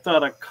stepped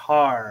on a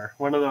car,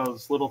 one of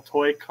those little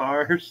toy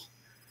cars,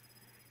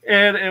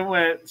 and it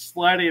went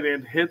sliding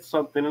and hit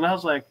something, and I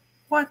was like,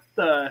 what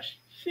the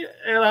shit?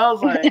 And I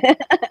was like,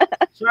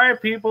 sorry,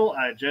 people,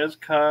 I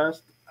just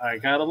cussed. I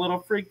got a little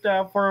freaked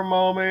out for a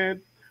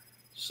moment.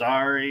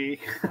 Sorry.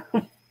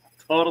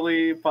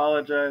 Totally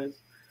apologize.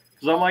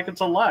 Because I'm like,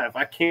 it's alive.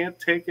 I can't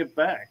take it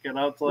back. And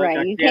I was like, Right.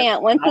 I You can't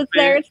can't. Once stop it's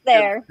there, it it's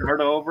there. and start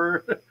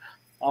over.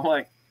 I'm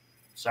like,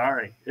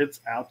 sorry.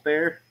 It's out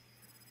there.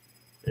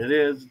 It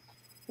is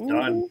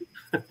done.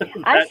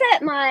 I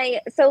set my,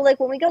 so like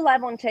when we go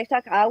live on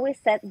TikTok, I always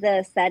set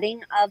the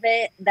setting of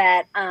it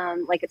that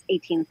like it's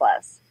 18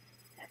 plus,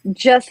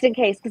 just in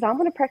case, because I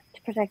want to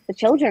protect the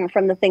children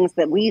from the things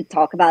that we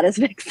talk about as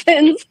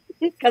vixens,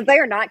 because they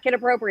are not kid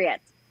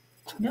appropriate.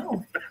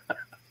 No.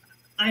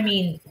 I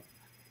mean,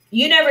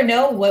 you never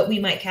know what we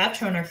might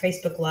capture on our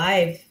Facebook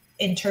Live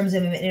in terms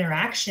of an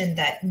interaction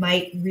that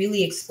might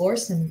really explore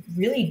some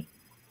really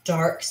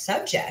dark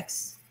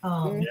subjects.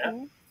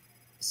 Yeah.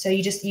 So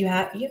you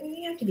have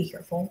to be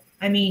careful.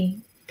 I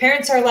mean,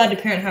 parents are allowed to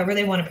parent however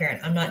they want to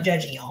parent. I'm not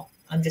judging y'all.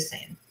 I'm just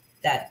saying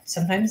that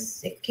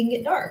sometimes it can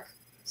get dark.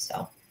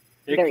 So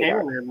it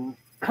can.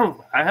 And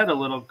I had a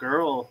little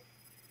girl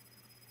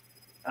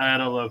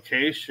at a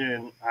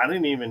location I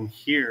didn't even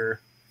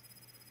hear.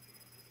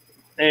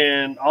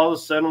 And all of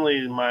a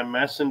sudden, my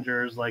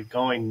messenger is like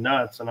going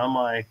nuts. And I'm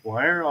like,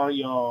 why are all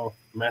y'all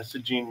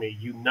messaging me?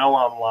 You know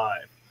I'm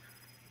live.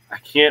 I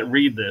can't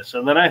read this.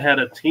 And then I had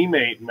a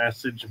teammate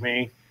message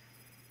me,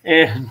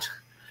 and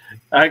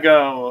I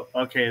go,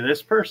 okay,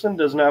 this person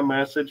does not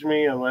message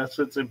me unless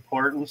it's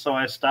important. So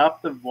I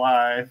stopped the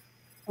live,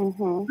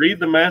 read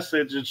the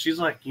message, and she's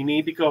like, you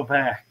need to go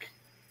back.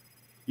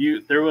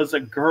 There was a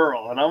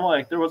girl. And I'm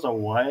like, there was a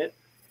what?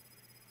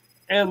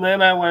 And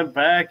then I went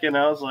back, and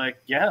I was like,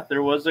 yeah,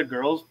 there was a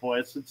girl's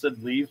voice that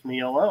said, leave me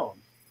alone.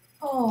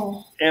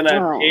 Oh. And I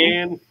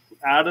ran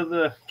out of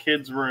the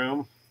kids'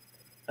 room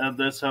of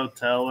this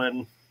hotel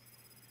and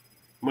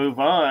move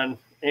on.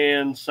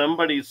 And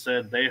somebody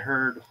said they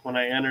heard when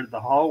I entered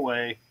the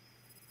hallway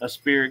a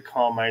spirit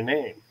call my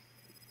name.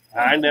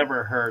 I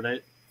never heard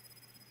it.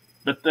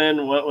 But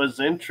then what was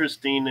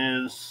interesting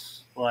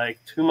is, like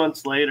 2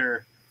 months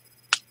later,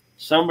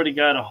 somebody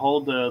got a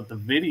hold of the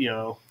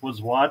video,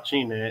 was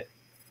watching it,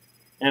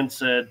 and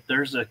said,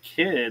 there's a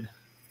kid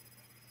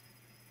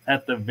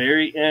at the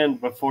very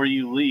end before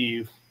you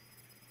leave.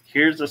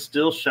 Here's a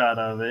still shot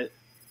of it.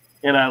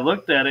 And I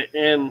looked at it,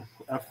 and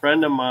a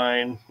friend of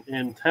mine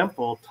in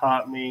Temple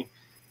taught me,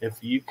 if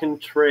you can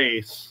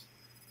trace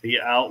the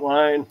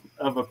outline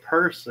of a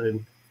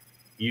person,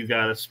 you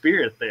got a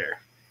spirit there.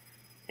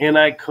 And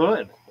I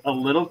could. A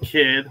little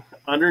kid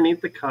underneath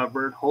the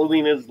cupboard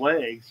holding his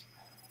legs.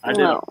 I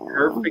did a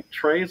perfect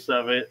trace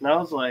of it, and I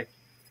was like,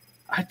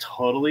 I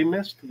totally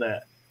missed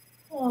that.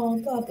 Oh,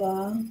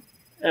 Baba.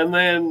 And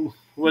then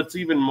what's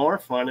even more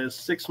fun is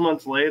 6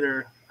 months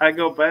later, I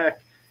go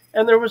back,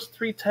 and there was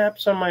 3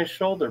 taps on my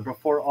shoulder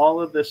before all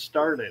of this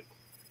started.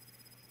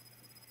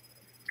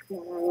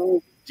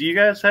 Do you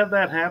guys have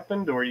that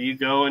happen? Or you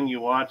go and you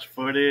watch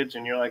footage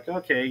and you're like,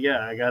 okay,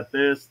 yeah, I got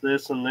this,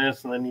 this, and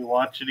this. And then you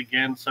watch it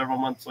again several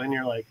months later and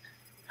you're like,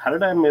 how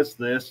did I miss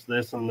this,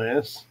 this, and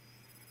this?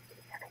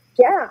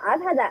 Yeah,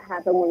 I've had that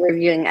happen when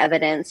reviewing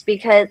evidence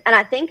and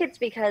I think it's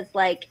because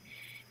like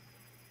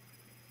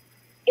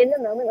in the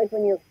moment, like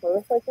when you're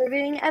first like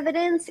reviewing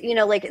evidence, you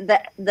know, like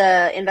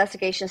the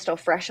investigation is still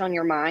fresh on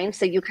your mind.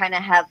 So you kind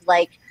of have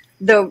like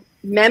the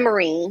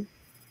memory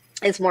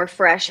is more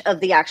fresh of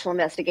the actual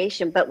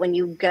investigation. But when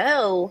you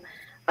go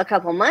a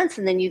couple months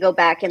and then you go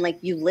back and like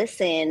you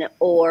listen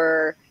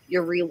or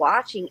you're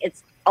rewatching,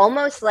 it's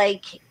almost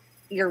like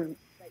you're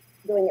like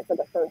doing it for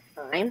the first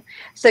time.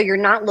 So you're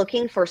not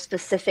looking for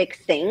specific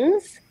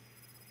things.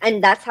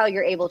 And that's how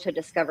you're able to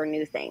discover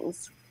new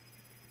things.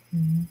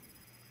 Mm-hmm.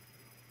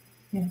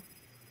 Yeah.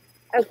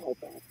 Okay,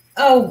 then.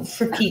 Oh,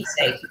 for Pete's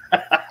sake.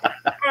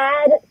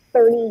 Add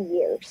 30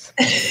 years.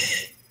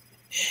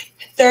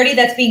 30,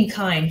 that's being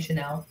kind,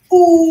 Chanel.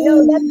 Ooh.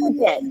 No, that's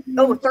legit.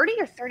 Oh, 30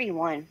 or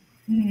 31?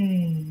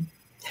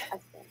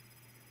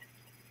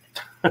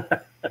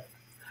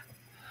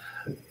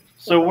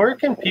 So where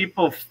can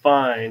people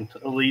find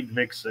Elite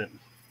Vixen?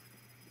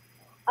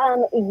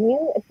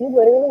 If you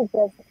literally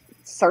just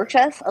search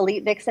us,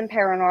 Elite Vixen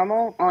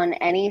Paranormal, on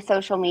any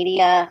social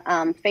media,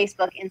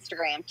 Facebook,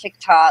 Instagram,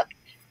 TikTok.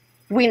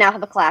 We now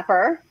have a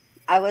clapper.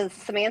 I was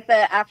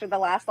Samantha after the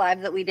last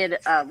live that we did,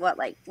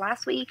 like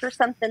last week or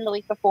something, the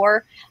week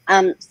before.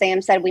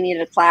 Sam said we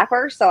needed a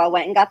clapper, so I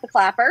went and got the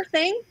clapper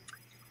thing.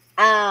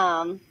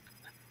 Like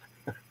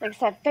I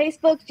said,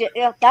 Facebook.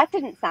 That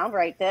didn't sound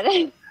right, did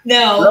it?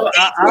 No,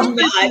 I'm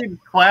thinking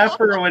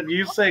clapper. When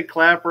you say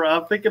clapper,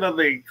 I'm thinking of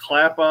the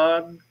clap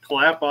on,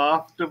 clap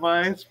off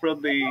device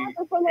from the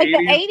from like 80s,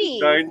 the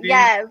 80s. 90s.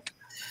 Yes.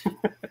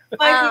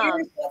 My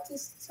ears got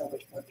this so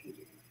much more PG.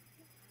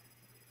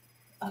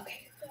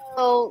 Okay.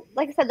 So,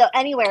 like I said, though,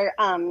 anywhere,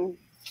 yeah,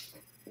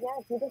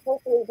 if you just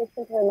look at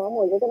Vixen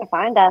Paranormal, you're gonna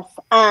find us.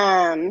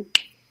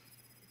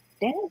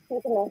 Yeah,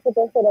 you can message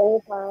us at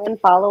any time.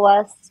 Follow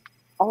us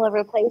all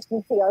over the place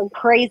and see our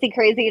crazy,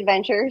 crazy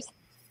adventures.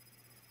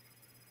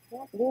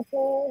 Yeah,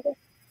 YouTube.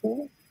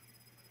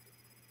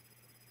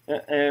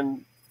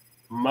 And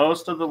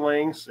most of the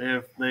links,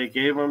 if they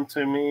gave them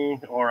to me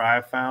or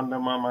I found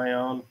them on my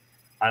own,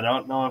 I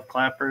don't know if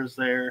Clapper's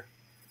there,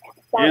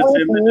 That is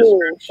one's in the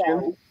new,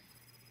 description.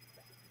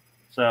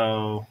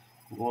 So,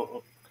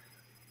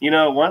 you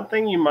know, one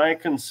thing you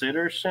might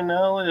consider,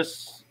 Chanel,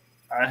 is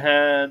I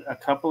had a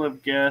couple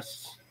of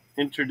guests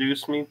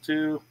introduce me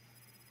to.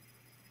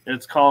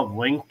 It's called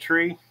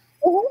Linktree.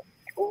 We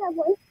have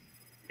one.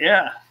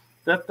 Yeah,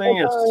 that thing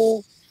It's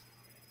is.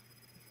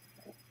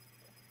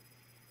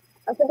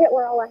 I forget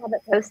where all I have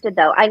it posted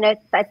though.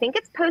 I think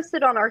it's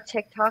posted on our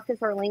TikTok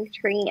as our link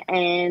tree,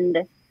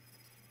 and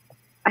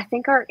I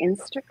think our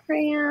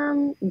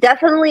Instagram,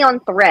 definitely on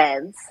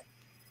Threads,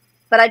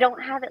 but I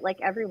don't have it like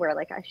everywhere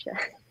like I should.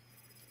 I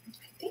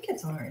think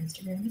it's on our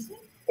Instagram, isn't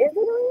it? Is it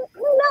on? I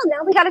don't know.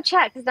 Now we got to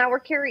check because now we're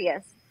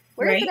curious.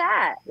 Where's it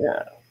at?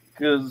 Yeah,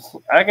 because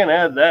I can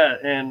add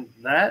that, and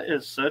that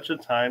is such a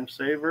time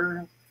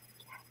saver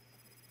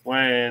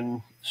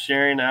when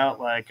sharing out.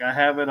 Like, I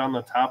have it on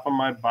the top of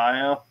my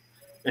bio.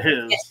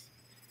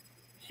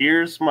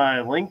 Here's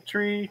my link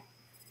tree,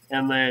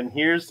 and then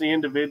here's the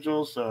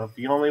individual. So if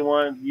you only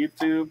want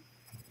YouTube,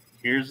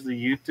 here's the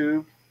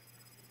YouTube.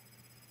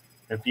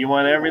 If you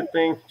want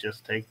everything,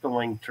 just take the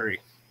link tree.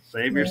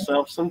 Save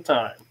yourself some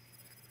time.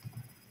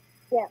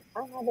 Yeah,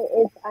 I have it.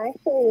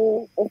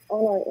 It's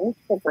on our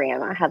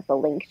Instagram. I have the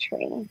link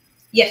tree.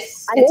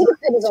 Yes. I need to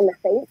put it on the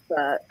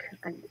Facebook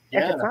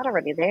if it's not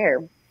already there.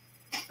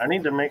 I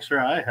need to make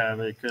sure I have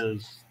it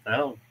because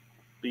that'll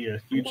be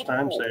a huge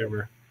time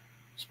saver,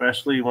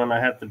 especially when I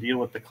have to deal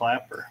with the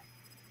Clapper.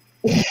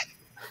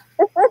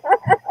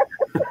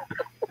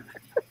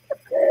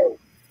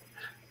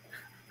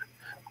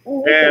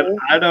 And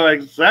I know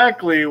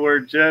exactly where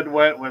Jen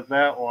went with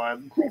that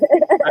one.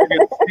 I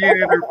can see it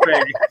in her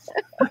face.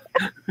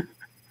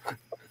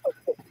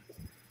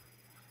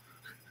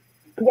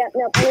 Yeah,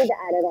 no, I need to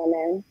add it on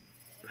there.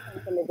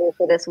 Something to do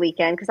for this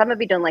weekend because I'm gonna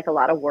be doing like a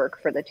lot of work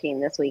for the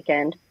team this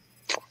weekend.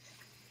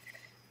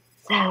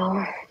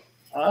 So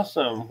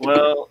awesome.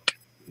 Well,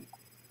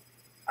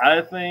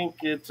 I think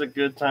it's a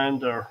good time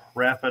to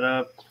wrap it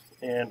up,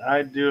 and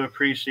I do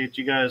appreciate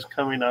you guys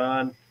coming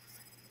on.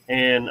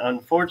 And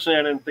unfortunately,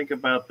 I didn't think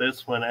about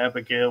this when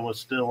Abigail was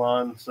still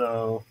on,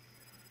 so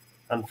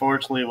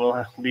unfortunately, we'll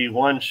have to be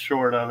one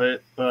short of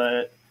it.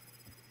 But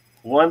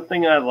one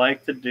thing I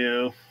like to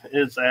do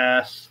is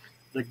ask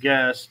the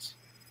guests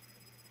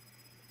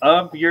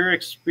of your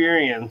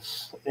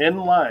experience in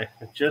life,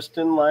 just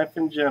in life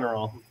in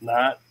general,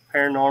 not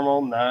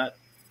paranormal, not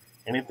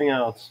anything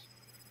else.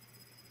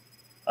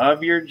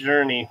 Of your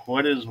journey,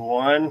 what is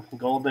one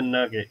golden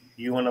nugget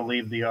you want to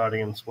leave the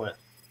audience with?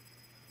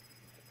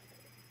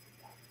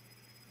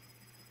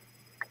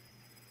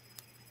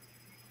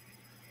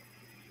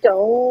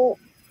 don't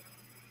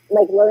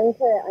learn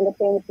to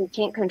understand that you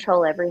can't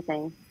control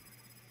everything.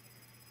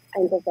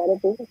 And just let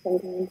it be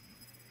sometimes.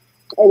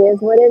 It is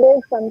what it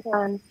is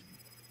sometimes.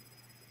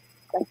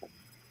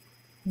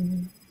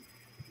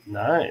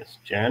 Nice.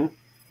 Jen?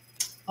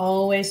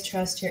 Always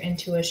trust your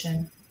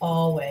intuition.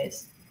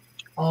 Always.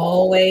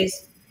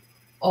 Always.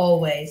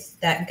 Always.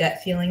 That gut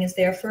feeling is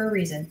there for a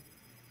reason.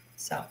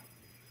 So.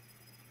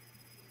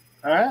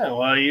 All right.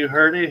 Well, you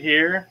heard it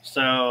here.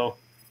 So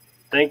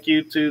thank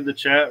you to the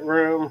chat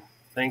room.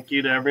 Thank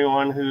you to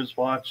everyone who's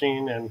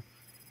watching and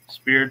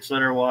spirits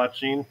that are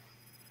watching.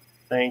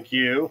 Thank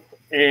you.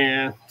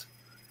 And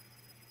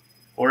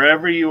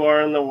wherever you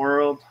are in the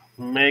world,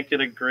 make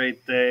it a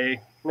great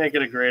day. Make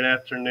it a great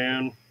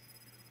afternoon.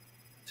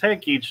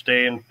 Take each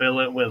day and fill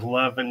it with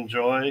love and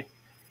joy.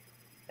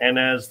 And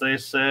as they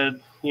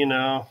said, you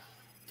know,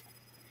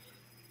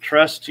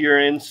 trust your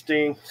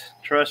instinct,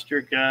 trust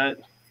your gut,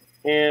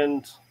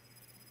 and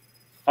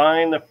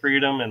find the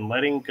freedom in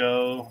letting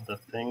go the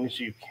things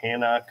you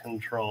cannot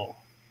control.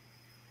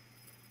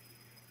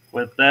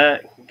 With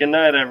that, good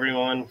night,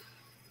 everyone.